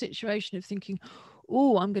already in a situation of thinking,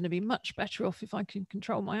 oh, I'm going to be much better off if I can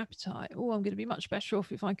control my appetite. Oh, I'm going to be much better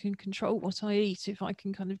off if I can control what I eat, if I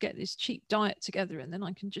can kind of get this cheap diet together and then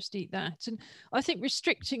I can just eat that. And I think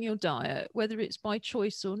restricting your diet, whether it's by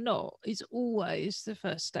choice or not, is always the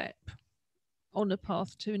first step on a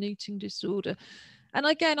path to an eating disorder. And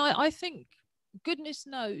again, I think goodness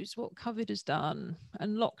knows what COVID has done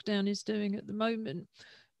and lockdown is doing at the moment.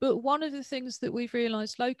 But one of the things that we've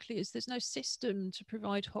realised locally is there's no system to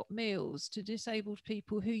provide hot meals to disabled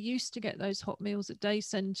people who used to get those hot meals at day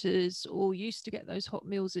centres or used to get those hot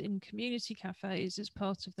meals in community cafes as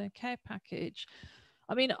part of their care package.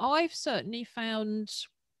 I mean, I've certainly found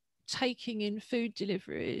taking in food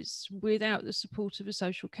deliveries without the support of a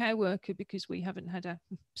social care worker, because we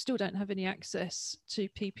still don't have any access to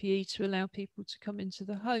PPE to allow people to come into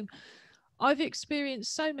the home. I've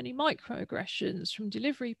experienced so many microaggressions from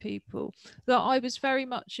delivery people that I was very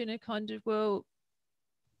much in a kind of, well,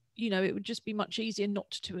 you know, it would just be much easier not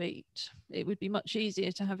to eat. It would be much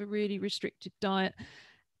easier to have a really restricted diet.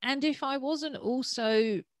 And if I wasn't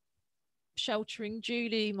also sheltering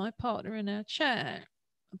Julie, my partner, in our chair,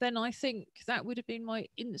 then I think that would have been my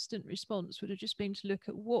instant response, would have just been to look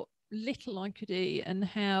at what little I could eat and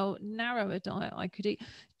how narrow a diet I could eat,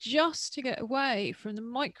 just to get away from the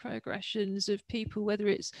microaggressions of people, whether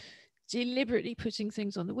it's deliberately putting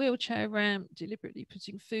things on the wheelchair ramp, deliberately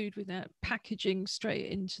putting food without packaging straight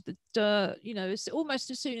into the dirt. You know, it's almost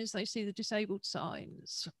as soon as they see the disabled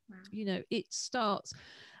signs, you know, it starts.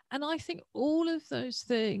 And I think all of those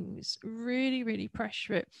things really, really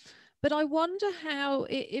pressure it. But I wonder how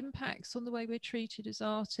it impacts on the way we're treated as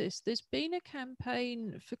artists. There's been a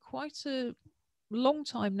campaign for quite a long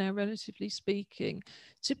time now, relatively speaking,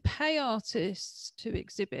 to pay artists to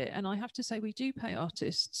exhibit. And I have to say, we do pay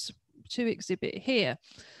artists to exhibit here.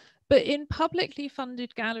 But in publicly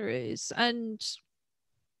funded galleries, and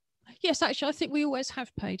yes, actually, I think we always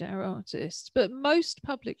have paid our artists, but most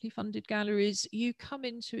publicly funded galleries, you come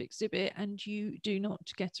in to exhibit and you do not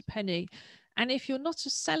get a penny. And if you're not a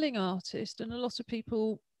selling artist, and a lot of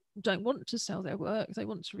people don't want to sell their work, they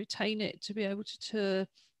want to retain it to be able to tour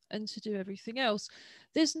and to do everything else,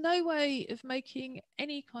 there's no way of making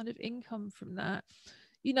any kind of income from that.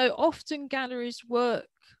 You know, often galleries work,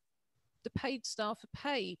 the paid staff are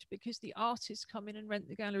paid because the artists come in and rent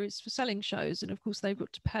the galleries for selling shows, and of course they've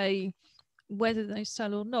got to pay whether they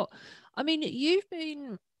sell or not. I mean, you've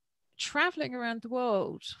been traveling around the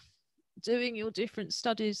world doing your different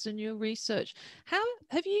studies and your research. How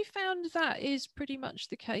have you found that is pretty much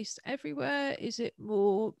the case everywhere? Is it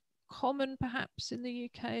more common perhaps in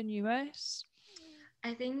the UK and US?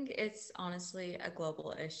 I think it's honestly a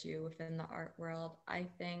global issue within the art world. I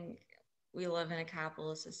think we live in a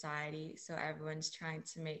capitalist society, so everyone's trying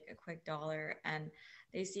to make a quick dollar, and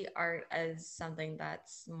they see art as something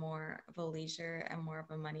that's more of a leisure and more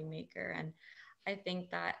of a money maker. And I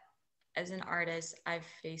think that as an artist, I've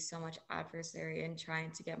faced so much adversary in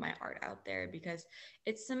trying to get my art out there, because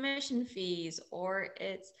it's submission fees, or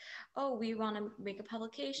it's, oh, we want to make a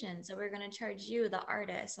publication, so we're going to charge you, the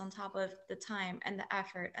artist, on top of the time and the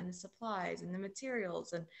effort and the supplies and the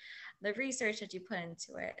materials and the research that you put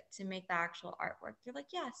into it to make the actual artwork. You're like,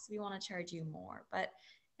 yes, we want to charge you more. But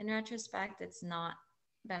in retrospect, it's not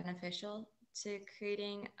beneficial to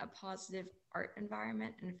creating a positive art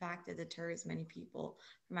environment. In fact, it deters many people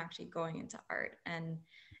from actually going into art, and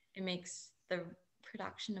it makes the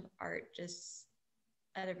production of art just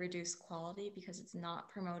at a reduced quality, because it's not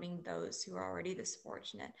promoting those who are already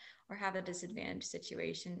disfortunate or have a disadvantaged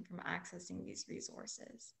situation from accessing these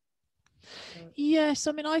resources. Yes,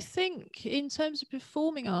 I mean, I think in terms of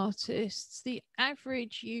performing artists, the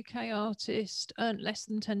average UK artist earned less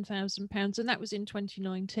than £10,000, and that was in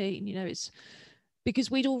 2019. You know, it's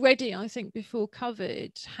because we'd already, I think, before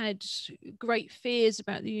COVID, had great fears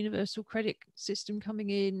about the universal credit system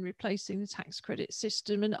coming in, replacing the tax credit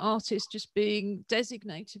system, and artists just being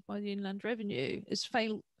designated by the Inland Revenue as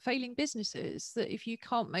failing businesses, that if you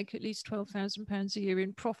can't make at least £12,000 a year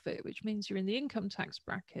in profit, which means you're in the income tax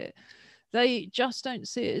bracket, they just don't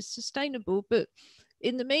see it as sustainable. But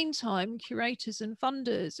in the meantime, curators and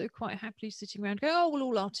funders are quite happily sitting around going, oh, well,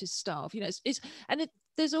 all artists starve. You know,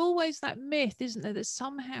 there's always that myth, isn't there, that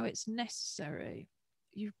somehow it's necessary.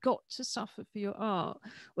 You've got to suffer for your art.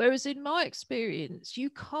 Whereas in my experience, you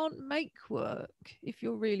can't make work if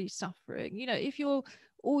you're really suffering. You know, if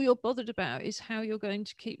all you're bothered about is how you're going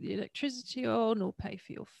to keep the electricity on, or pay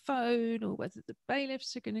for your phone, or whether the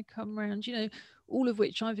bailiffs are going to come around, you know, all of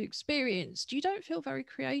which I've experienced, you don't feel very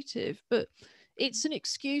creative. But it's an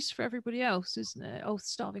excuse for everybody else, isn't it? Oh,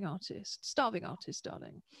 starving artist,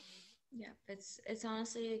 darling. Yeah, it's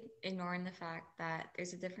honestly ignoring the fact that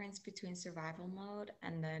there's a difference between survival mode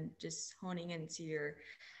and then just honing into your,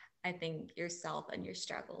 I think, yourself and your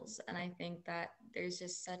struggles. And I think that there's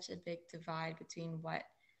just such a big divide between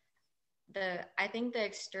I think the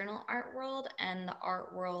external art world and the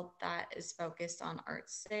art world that is focused on art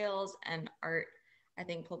sales and art, I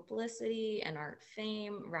think, publicity and art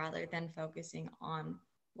fame, rather than focusing on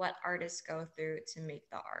what artists go through to make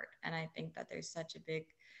the art. And I think that there's such a big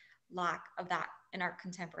lack of that in our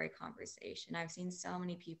contemporary conversation. I've seen so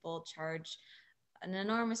many people charge an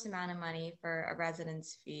enormous amount of money for a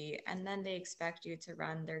residence fee, and then they expect you to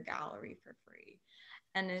run their gallery for free.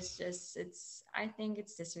 And I think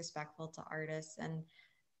it's disrespectful to artists. And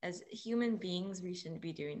as human beings, we shouldn't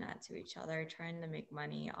be doing that to each other, trying to make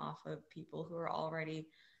money off of people who are already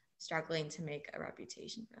struggling to make a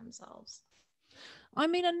reputation for themselves. I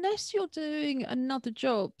mean, unless you're doing another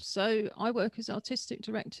job. So I work as artistic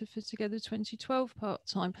director for Together 2012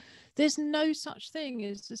 part-time. There's no such thing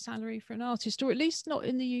as a salary for an artist, or at least not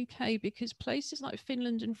in the UK, because places like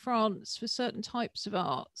Finland and France, for certain types of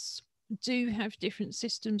arts, do have different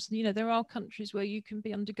systems. You know, there are countries where you can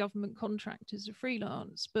be under government contract as a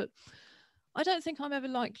freelance, but I don't think I'm ever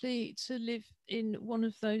likely to live in one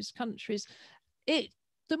of those countries.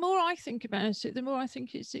 The more I think about it, the more I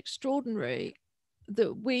think it's extraordinary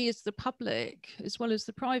that we as the public, as well as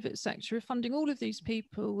the private sector, are funding all of these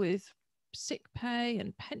people with sick pay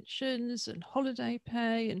and pensions and holiday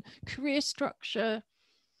pay and career structure.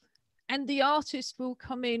 And the artist will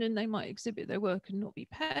come in and they might exhibit their work and not be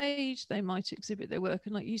paid. They might exhibit their work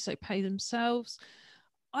and, like you say, pay themselves.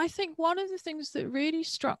 I think one of the things that really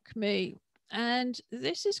struck me, and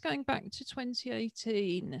this is going back to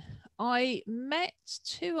 2018, I met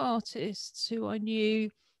two artists who I knew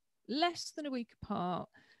less than a week apart,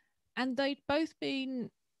 and they'd both been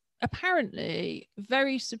apparently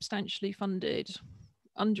very substantially funded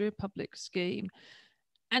under a public scheme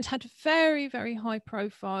and had very, very high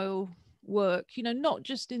profile work, you know, not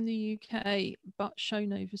just in the UK, but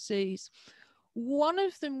shown overseas. One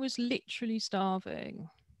of them was literally starving,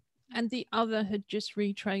 and the other had just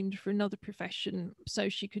retrained for another profession so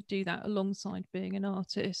she could do that alongside being an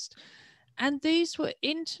artist. And these were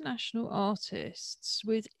international artists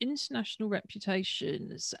with international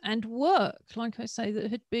reputations and work, like I say, that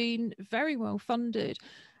had been very well funded.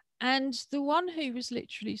 And the one who was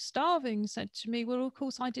literally starving said to me, well, of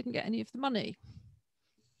course, I didn't get any of the money.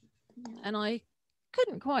 And I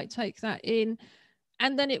couldn't quite take that in.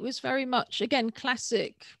 And then it was very much, again,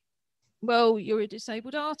 classic. Well, you're a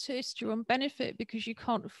disabled artist, you're on benefit because you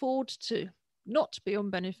can't afford to not be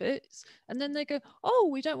on benefits. And then they go, oh,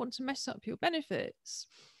 we don't want to mess up your benefits.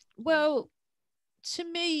 Well, to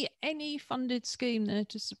me, any funded scheme there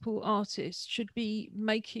to support artists should be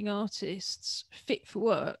making artists fit for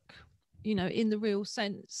work, you know, in the real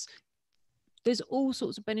sense. There's all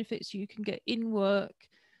sorts of benefits you can get in work.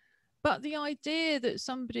 But the idea that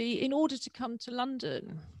somebody, in order to come to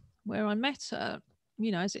London, where I met her,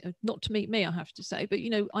 you know, as it, not to meet me, I have to say, but, you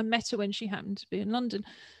know, I met her when she happened to be in London,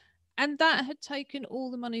 and that had taken all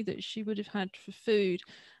the money that she would have had for food.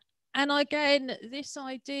 And again, this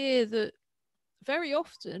idea that very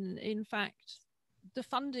often, in fact, the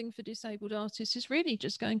funding for disabled artists is really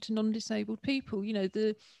just going to non-disabled people, you know,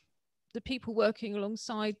 the people working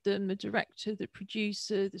alongside them, the director, the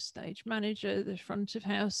producer, the stage manager, the front of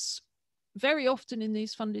house. Very often in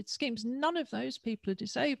these funded schemes, none of those people are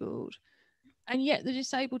disabled. And yet the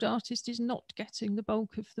disabled artist is not getting the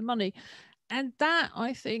bulk of the money. And that,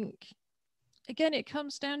 I think, again, it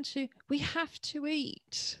comes down to, we have to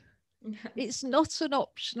eat. It's not an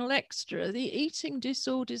optional extra. The eating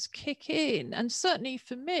disorders kick in. And certainly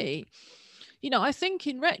for me, you know, I think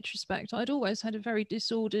in retrospect, I'd always had a very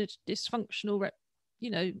disordered, dysfunctional, you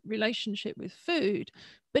know, relationship with food.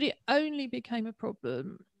 But it only became a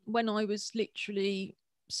problem when I was literally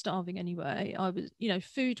starving anyway. I was, you know,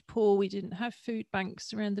 food poor. We didn't have food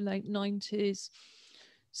banks around the late 90s.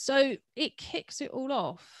 So it kicks it all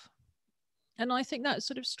off. And I think that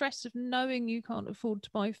sort of stress of knowing you can't afford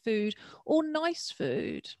to buy food or nice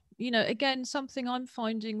food, you know, again, something I'm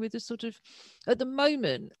finding with a sort of, at the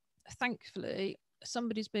moment, thankfully,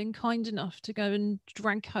 somebody's being kind enough to go and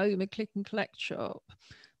drag home a click and collect shop.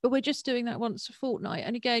 But we're just doing that once a fortnight.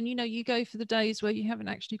 And again, you know, you go for the days where you haven't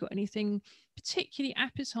actually got anything particularly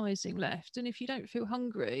appetizing left. And if you don't feel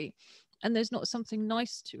hungry and there's not something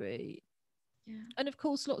nice to eat. Yeah. And of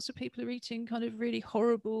course, lots of people are eating kind of really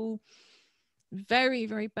horrible, very,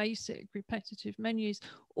 very basic, repetitive menus.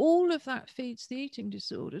 All of that feeds the eating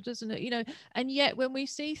disorder, doesn't it? You know, and yet when we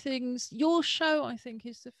see things, your show, I think,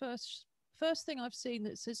 is the first thing I've seen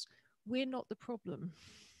that says we're not the problem.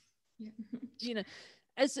 Yeah. You know,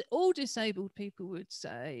 as all disabled people would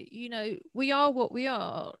say, you know, we are what we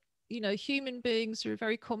are. You know, human beings are a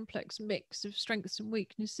very complex mix of strengths and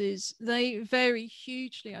weaknesses. They vary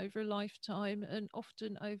hugely over a lifetime and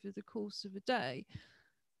often over the course of a day.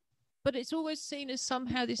 But it's always seen as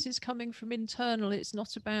somehow this is coming from internal. It's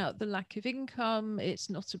not about the lack of income. It's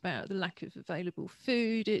not about the lack of available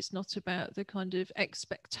food. It's not about the kind of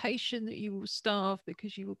expectation that you will starve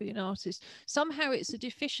because you will be an artist. Somehow it's a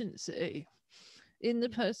deficiency in the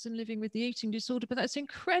person living with the eating disorder, but that's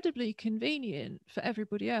incredibly convenient for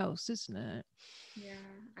everybody else, isn't it? Yeah,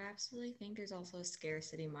 I absolutely think there's also a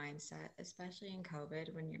scarcity mindset, especially in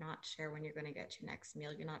COVID, when you're not sure when you're going to get your next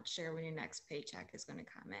meal. You're not sure when your next paycheck is going to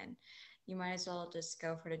come in. You might as well just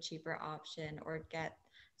go for the cheaper option or get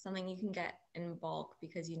something you can get in bulk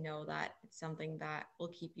because you know that it's something that will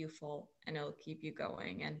keep you full and it'll keep you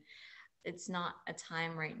going. And it's not a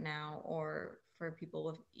time right now or for people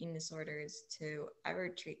with eating disorders to ever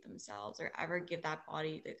treat themselves or ever give that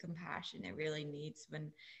body the compassion it really needs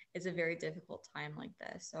when it's a very difficult time like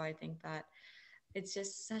this. So I think that it's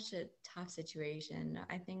just such a tough situation.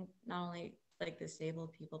 I think not only like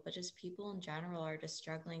disabled people, but just people in general are just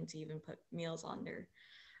struggling to even put meals on their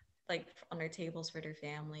tables for their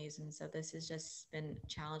families. And so this has just been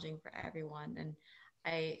challenging for everyone. And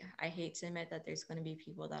I hate to admit that there's going to be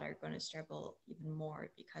people that are going to struggle even more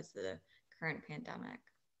because of the current pandemic.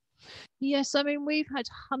 Yes, I mean, we've had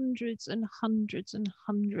hundreds and hundreds and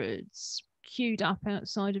hundreds queued up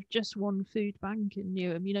outside of just one food bank in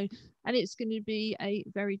Newham, you know, and it's going to be a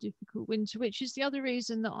very difficult winter, which is the other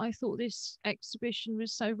reason that I thought this exhibition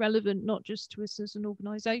was so relevant, not just to us as an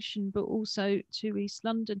organisation, but also to East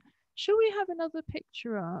London. Shall we have another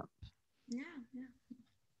picture up? Yeah.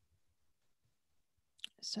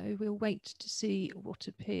 So we'll wait to see what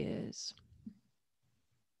appears.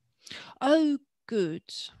 Oh, good.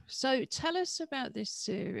 So tell us about this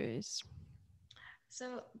series.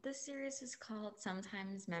 So this series is called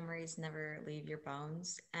Sometimes Memories Never Leave Your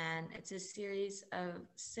Bones, and it's a series of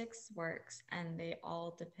 6 works, and they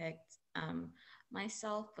all depict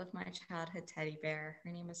myself with my childhood teddy bear.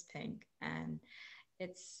 Her name is Pink, and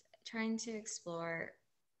it's trying to explore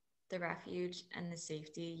the refuge and the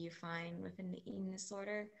safety you find within the eating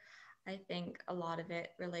disorder. I think a lot of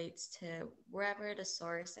it relates to wherever the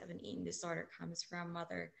source of an eating disorder comes from,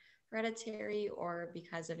 whether hereditary or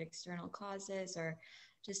because of external causes or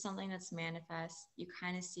just something that's manifest, you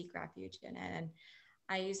kind of seek refuge in it. And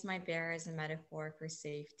I use my bear as a metaphor for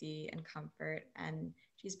safety and comfort, and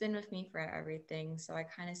she's been with me for everything. So I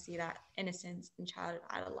kind of see that innocence in childhood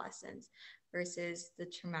adolescence versus the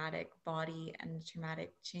traumatic body and the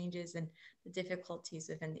traumatic changes and the difficulties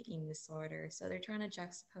within the eating disorder. So they're trying to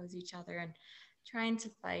juxtapose each other and trying to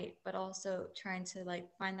fight, but also trying to like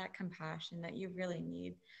find that compassion that you really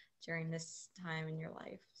need during this time in your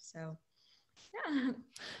life. So yeah.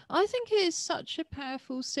 I think it is such a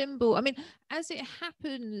powerful symbol. I mean, as it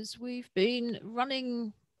happens, we've been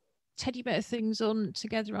running teddy bear things on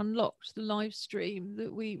Together Unlocked, the live stream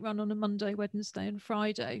that we run on a Monday, Wednesday and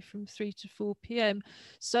Friday from 3 to 4 p.m.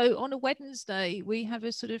 So on a Wednesday, we have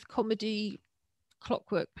a sort of comedy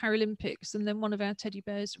Clockwork Paralympics, and then one of our teddy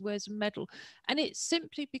bears wears a medal. And it's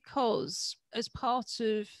simply because as part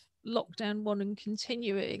of lockdown 1 and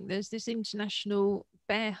continuing, there's this international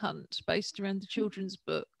bear hunt based around the children's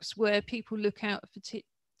books where people look out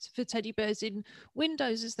for teddy bears in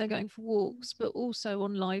windows as they're going for walks, but also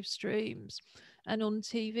on live streams and on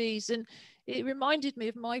TVs. And it reminded me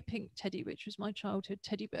of my Pink Teddy, which was my childhood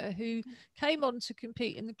teddy bear, who came on to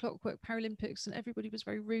compete in the Clockwork Paralympics, and everybody was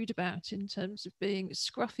very rude about in terms of being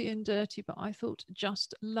scruffy and dirty, but I thought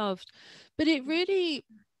just loved. But it really,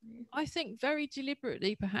 I think very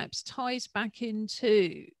deliberately perhaps ties back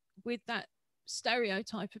into with that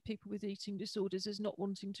stereotype of people with eating disorders as not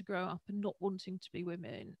wanting to grow up and not wanting to be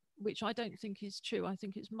women, which I don't think is true. I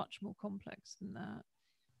think it's much more complex than that.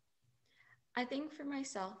 I think for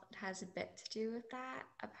myself, it has a bit to do with that.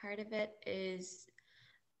 A part of it is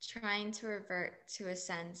trying to revert to a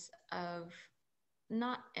sense of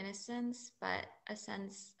not innocence, but a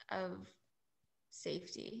sense of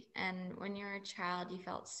safety. And when you're a child, you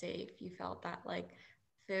felt safe. You felt that like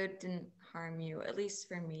food didn't harm you. At least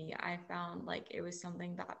for me, I found like it was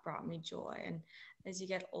something that brought me joy. And as you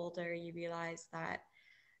get older, you realize that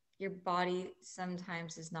your body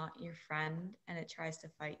sometimes is not your friend and it tries to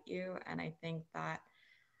fight you. And I think that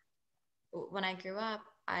when I grew up,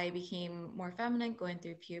 I became more feminine going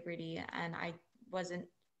through puberty, and I wasn't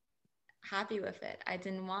happy with it. I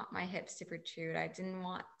didn't want my hips to protrude. I didn't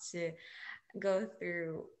want to go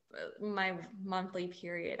through my monthly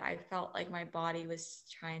period. I felt like my body was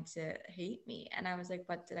trying to hate me. And I was like,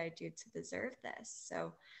 what did I do to deserve this?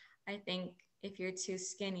 So I think if you're too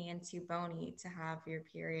skinny and too bony to have your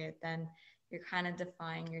period, then you're kind of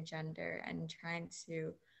defying your gender and trying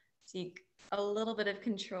to seek a little bit of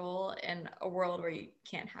control in a world where you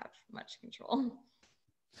can't have much control.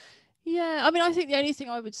 Yeah, I mean, I think the only thing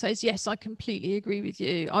I would say is, yes, I completely agree with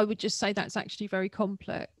you. I would just say that's actually very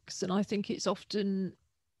complex. And I think it's often,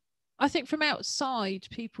 I think from outside,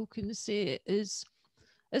 people can see it as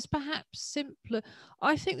perhaps simpler.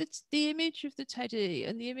 I think that the image of the teddy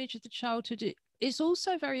and the image of the childhood is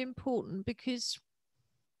also very important because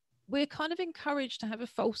we're kind of encouraged to have a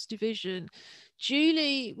false division.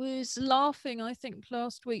 Julie was laughing, I think,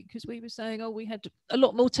 last week because we were saying, oh, we had a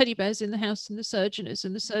lot more teddy bears in the house than the Surgeoners,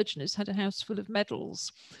 and the Surgeoners had a house full of medals.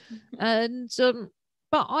 And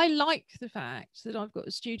but I like the fact that I've got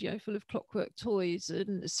a studio full of clockwork toys,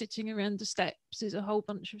 and sitting around the steps is a whole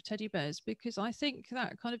bunch of teddy bears, because I think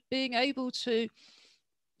that kind of being able to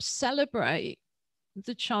celebrate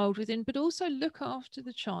the child within, but also look after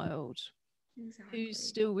the child who's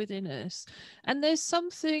still within us. And there's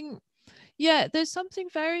something, there's something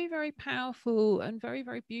very, very powerful and very,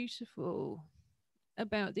 very beautiful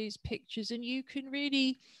about these pictures. And you can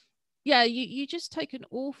really, you just take an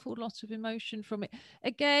awful lot of emotion from it.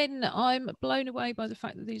 Again, I'm blown away by the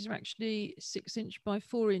fact that these are actually 6" by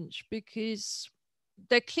 4", because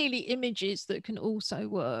they're clearly images that can also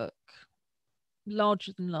work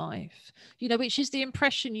larger than life, you know, which is the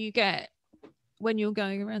impression you get when you're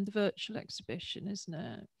going around the virtual exhibition, isn't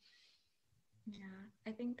it? Yeah,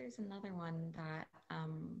 I think there's another one that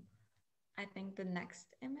I think the next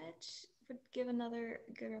image would give another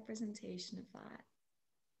good representation of that.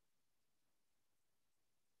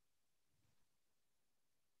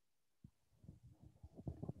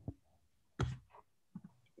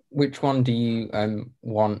 Which one do you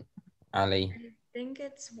want, Ali? I think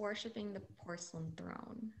it's worshipping the porcelain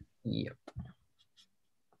throne. Yep.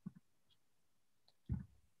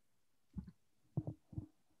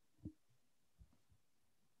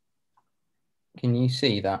 Can you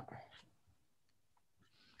see that?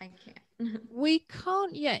 I can't. We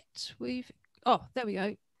can't yet. Oh, there we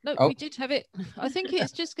go. No, Oh. we did have it. I think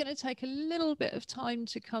it's just going to take a little bit of time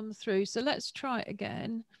to come through. So let's try it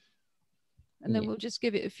again. And then we'll just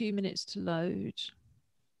give it a few minutes to load.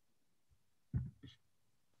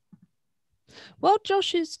 While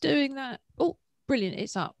Josh is doing that, oh, brilliant,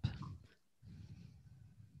 it's up.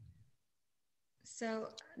 So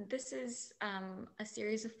this is a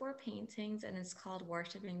series of 4 paintings, and it's called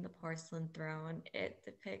Worshipping the Porcelain Throne. It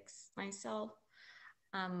depicts myself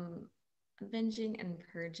binging and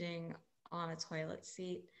purging on a toilet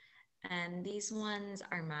seat. And these ones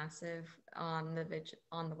are massive on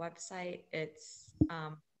the website. It's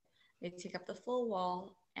they take up the full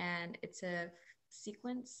wall, and it's a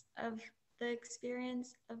sequence of the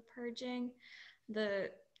experience of purging. The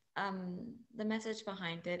message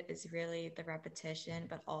behind it is really the repetition,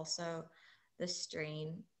 but also the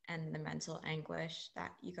strain and the mental anguish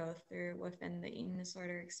that you go through within the eating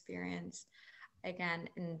disorder experience. Again,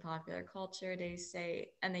 in popular culture, they say,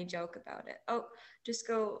 and they joke about it, oh, just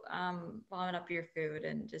go vomit up your food,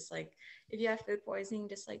 and just like, if you have food poisoning,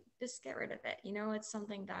 just get rid of it. You know, it's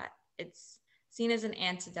something that it's seen as an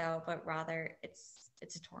antidote, but rather it's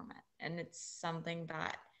a torment, and it's something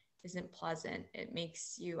that isn't pleasant. It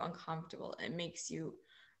makes you uncomfortable. It makes you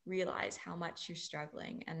realize how much you're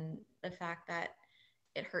struggling, and the fact that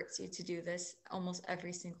it hurts you to do this almost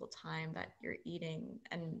every single time that you're eating,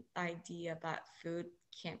 and the idea that food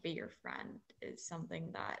can't be your friend is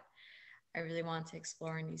something that I really want to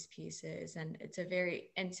explore in these pieces. And it's a very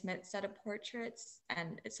intimate set of portraits,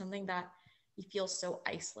 and it's something that you feel so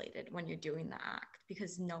isolated when you're doing the act,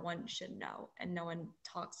 because no one should know and no one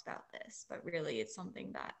talks about this, but really it's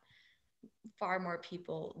something that far more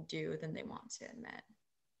people do than they want to admit.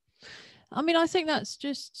 I mean, I think that's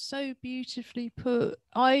just so beautifully put.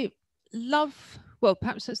 I love, well,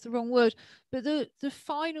 perhaps that's the wrong word, but the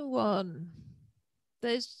final one,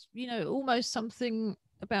 there's, you know, almost something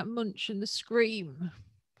about Munch and the scream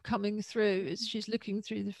coming through as she's looking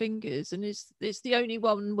through the fingers, and it's the only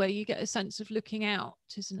one where you get a sense of looking out,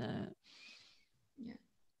 isn't it? Yeah.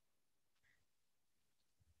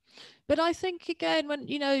 But I think, again, when,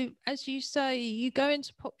 you know, as you say, you go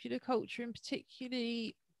into popular culture, and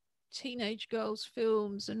particularly teenage girls'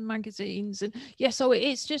 films and magazines, and yes, oh,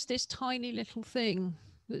 it's just this tiny little thing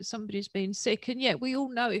that somebody's been sick, and yet we all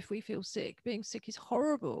know if we feel sick, being sick is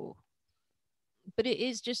horrible, but it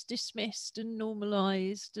is just dismissed and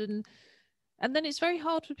normalized, and then it's very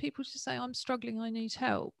hard for people to say, I'm struggling, I need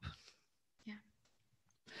help.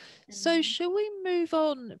 So shall we move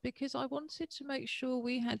on? Because I wanted to make sure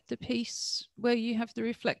we had the piece where you have the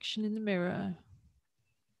reflection in the mirror.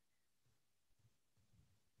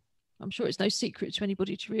 I'm sure it's no secret to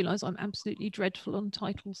anybody to realise I'm absolutely dreadful on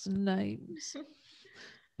titles and names.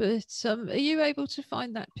 But are you able to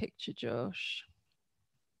find that picture, Josh?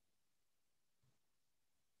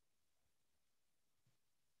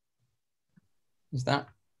 Is that?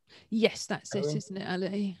 Yes, that's it, isn't it,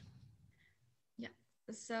 Ali? Yeah.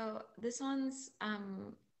 So this one's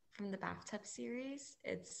from the Bathtub series.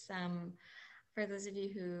 It's for those of you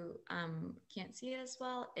who can't see it as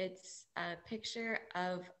well, it's a picture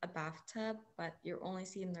of a bathtub, but you're only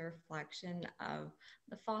seeing the reflection of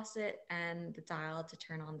the faucet and the dial to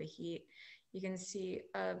turn on the heat. You can see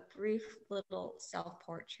a brief little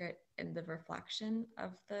self-portrait in the reflection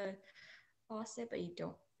of the faucet, but you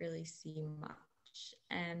don't really see much.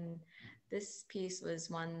 And this piece was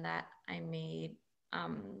one that I made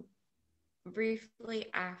briefly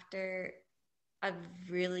after a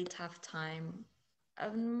really tough time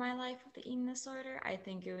of my life with the eating disorder. I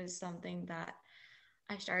think it was something that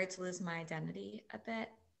I started to lose my identity a bit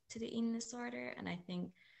to the eating disorder. And I think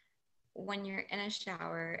when you're in a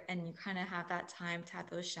shower and you kind of have that time to have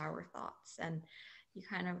those shower thoughts, and you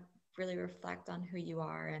kind of really reflect on who you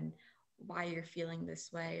are and why you're feeling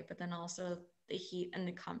this way, but then also the heat and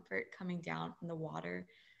the comfort coming down from the water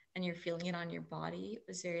and you're feeling it on your body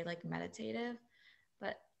was very like meditative.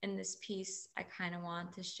 But in this piece, I kind of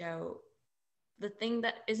want to show the thing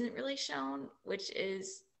that isn't really shown, which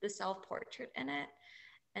is the self-portrait in it.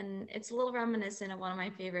 And it's a little reminiscent of one of my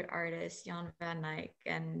favorite artists, Jan van Eyck,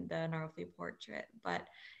 and the Gnarly portrait. But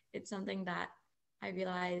it's something that I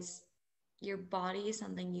realize your body is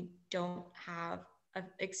something you don't have an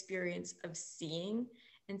experience of seeing.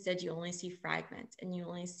 Instead, you only see fragments and you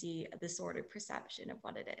only see a disordered perception of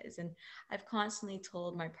what it is. And I've constantly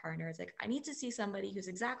told my partners, like, I need to see somebody who's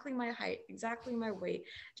exactly my height, exactly my weight,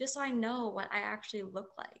 just so I know what I actually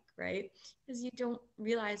look like, right? Because you don't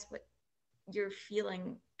realize what you're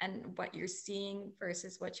feeling and what you're seeing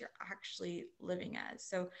versus what you're actually living as.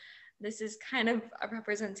 So this is kind of a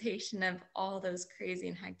representation of all those crazy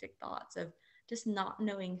and hectic thoughts of just not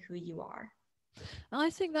knowing who you are. I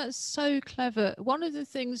think that's so clever. One of the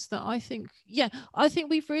things that I think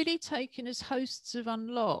we've really taken as hosts of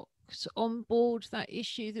Unlocked on board that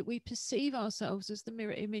issue that we perceive ourselves as the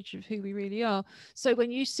mirror image of who we really are. So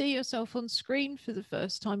when you see yourself on screen for the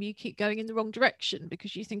first time, you keep going in the wrong direction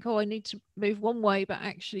because you think, oh, I need to move one way, but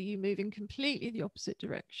actually you move in completely the opposite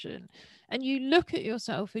direction. And you look at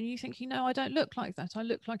yourself and you think, you know, I don't look like that. I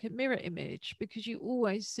look like a mirror image, because you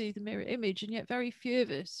always see the mirror image, and yet very few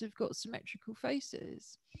of us have got symmetrical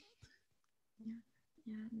faces. Yeah.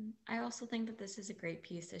 I also think that this is a great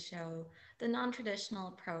piece to show the non-traditional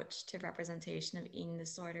approach to representation of eating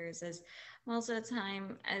disorders, as most of the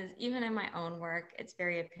time, as even in my own work, it's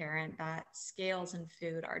very apparent that scales and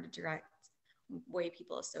food are the direct way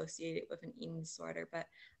people associate it with an eating disorder. But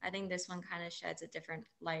I think this one kind of sheds a different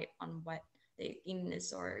light on what the eating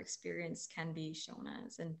disorder experience can be shown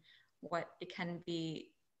as and what it can be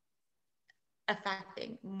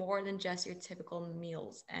affecting more than just your typical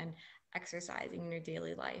meals and exercising in your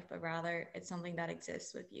daily life, but rather it's something that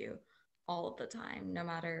exists with you all of the time, no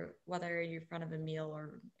matter whether you're in front of a meal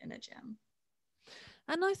or in a gym.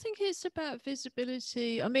 And I think it's about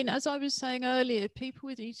visibility. I mean, as I was saying earlier, people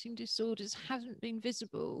with eating disorders haven't been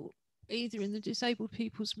visible either in the disabled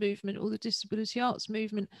people's movement or the disability arts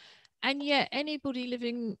movement. And yet anybody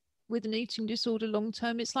living with an eating disorder long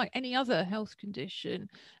term, it's like any other health condition.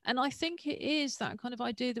 And I think it is that kind of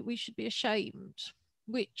idea that we should be ashamed,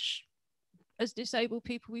 which as disabled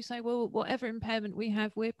people, we say, well, whatever impairment we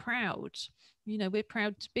have, we're proud. You know, we're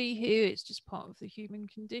proud to be here. It's just part of the human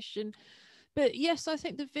condition. But yes, I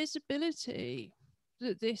think the visibility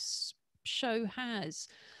that this show has,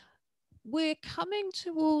 we're coming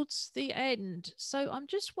towards the end. So I'm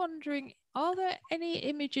just wondering, are there any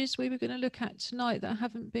images we were going to look at tonight that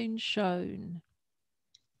haven't been shown?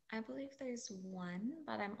 I believe there's one,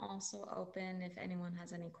 but I'm also open if anyone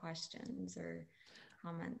has any questions or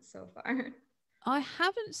comments so far. I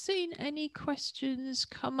haven't seen any questions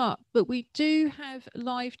come up, but we do have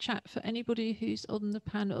live chat for anybody who's on the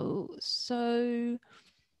panel. So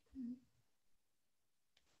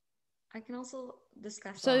I can also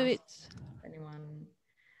discuss so it's if anyone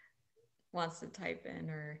wants to type in,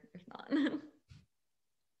 or if not.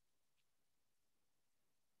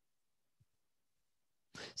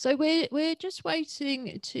 So we're just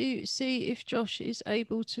waiting to see if Josh is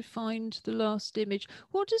able to find the last image.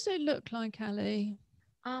 What does it look like, Ali?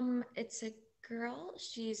 It's a girl.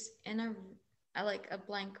 She's in a like a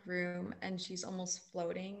blank room, and she's almost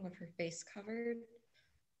floating with her face covered.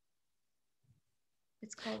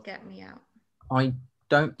 It's called Get Me Out. I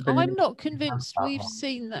don't believe I'm not convinced we've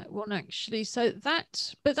seen that one actually. So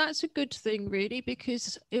but that's a good thing really,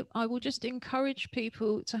 because I will just encourage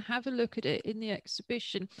people to have a look at it in the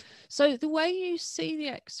exhibition. So the way you see the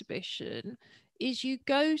exhibition is you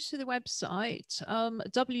go to the website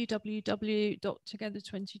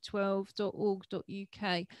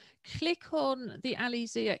www.together2012.org.uk, click on the Ali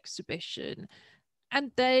Z exhibition, and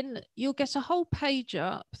then you'll get a whole page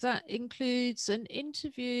up that includes an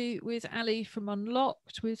interview with Ali from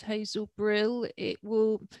Unlocked with Hazel Brill. It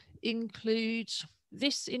will include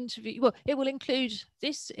this interview. Well, it will include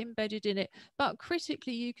this embedded in it, but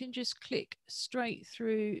critically, you can just click straight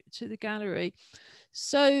through to the gallery.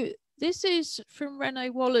 So this is from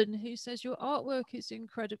Renee Wallen, who says, your artwork is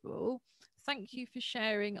incredible. Thank you for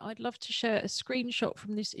sharing. I'd love to share a screenshot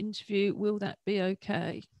from this interview. Will that be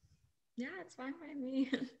okay? Yeah, it's fine by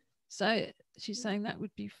me. So she's saying that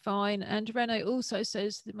would be fine. And Renee also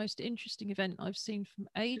says the most interesting event I've seen from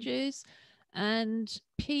ages. And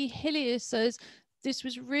P. Hillier says, this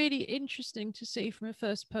was really interesting to see from a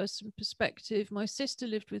first person perspective. My sister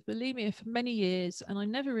lived with bulimia for many years and I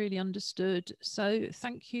never really understood. So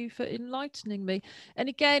thank you for enlightening me. And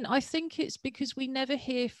again, I think it's because we never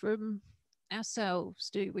hear from ourselves,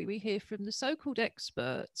 do we? We hear from the so-called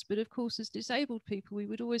experts, but of course as disabled people we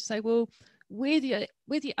would always say, well, we're the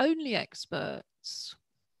only experts.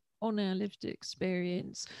 on our lived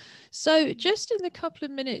experience. So just in the couple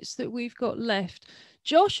of minutes that we've got left,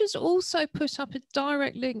 Josh has also put up a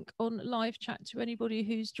direct link on live chat to anybody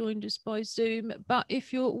who's joined us by Zoom. But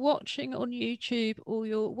if you're watching on YouTube or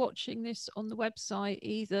you're watching this on the website,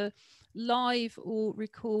 either live or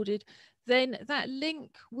recorded, then that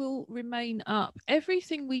link will remain up.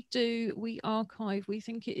 Everything we do, we archive. We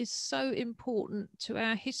think it is so important to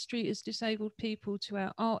our history as disabled people, to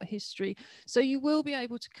our art history. So you will be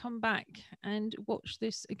able to come back and watch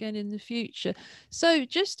this again in the future. So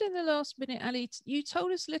just in the last minute, Ali, you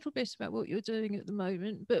told us a little bit about what you're doing at the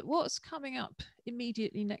moment, but what's coming up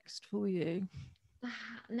immediately next for you?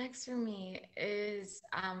 Next for me is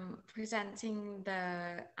presenting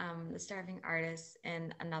the Starving Artists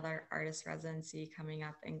in another artist residency coming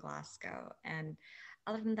up in Glasgow. And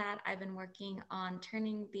other than that, I've been working on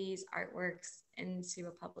turning these artworks into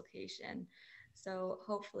a publication. So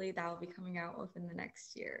hopefully that will be coming out within the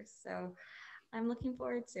next year. So I'm looking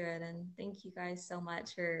forward to it. And thank you guys so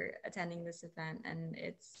much for attending this event. And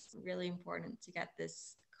it's really important to get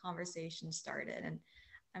this conversation started. And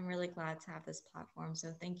I'm really glad to have this platform.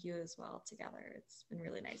 So thank you as well together. It's been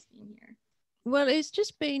really nice being here. Well, it's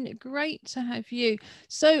just been great to have you.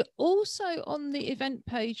 So also on the event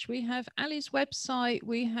page, we have Ali's website,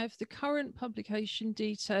 we have the current publication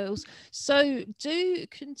details. So do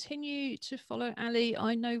continue to follow Ali.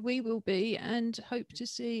 I know we will be, and hope to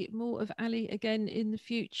see more of Ali again in the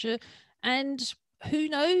future. And who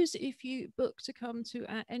knows, if you book to come to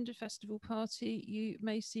our end of festival party, you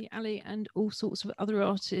may see Ali and all sorts of other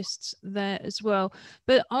artists there as well.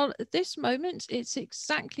 But at this moment, it's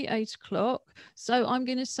exactly 8 o'clock. So I'm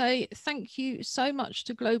going to say thank you so much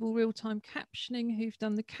to Global Real-Time Captioning, who've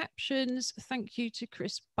done the captions. Thank you to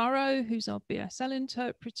Chris Burrow, who's our BSL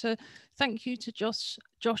interpreter. Thank you to Josh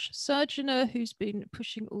Surgener, who's been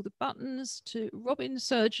pushing all the buttons, to Robin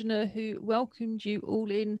Surgener, who welcomed you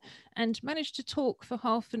all in and managed to talk for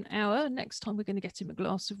half an hour. Next time we're going to get him a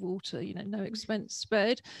glass of water, you know, no expense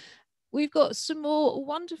spared. We've got some more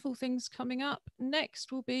wonderful things coming up.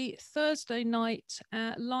 Next will be Thursday night,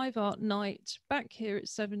 live art night, back here at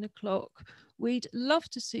 7 o'clock. We'd love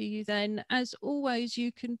to see you then. As always,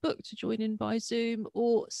 you can book to join in by Zoom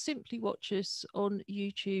or simply watch us on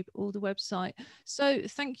YouTube or the website. So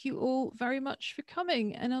thank you all very much for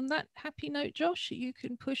coming. And on that happy note, Josh, you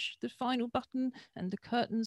can push the final button and the curtains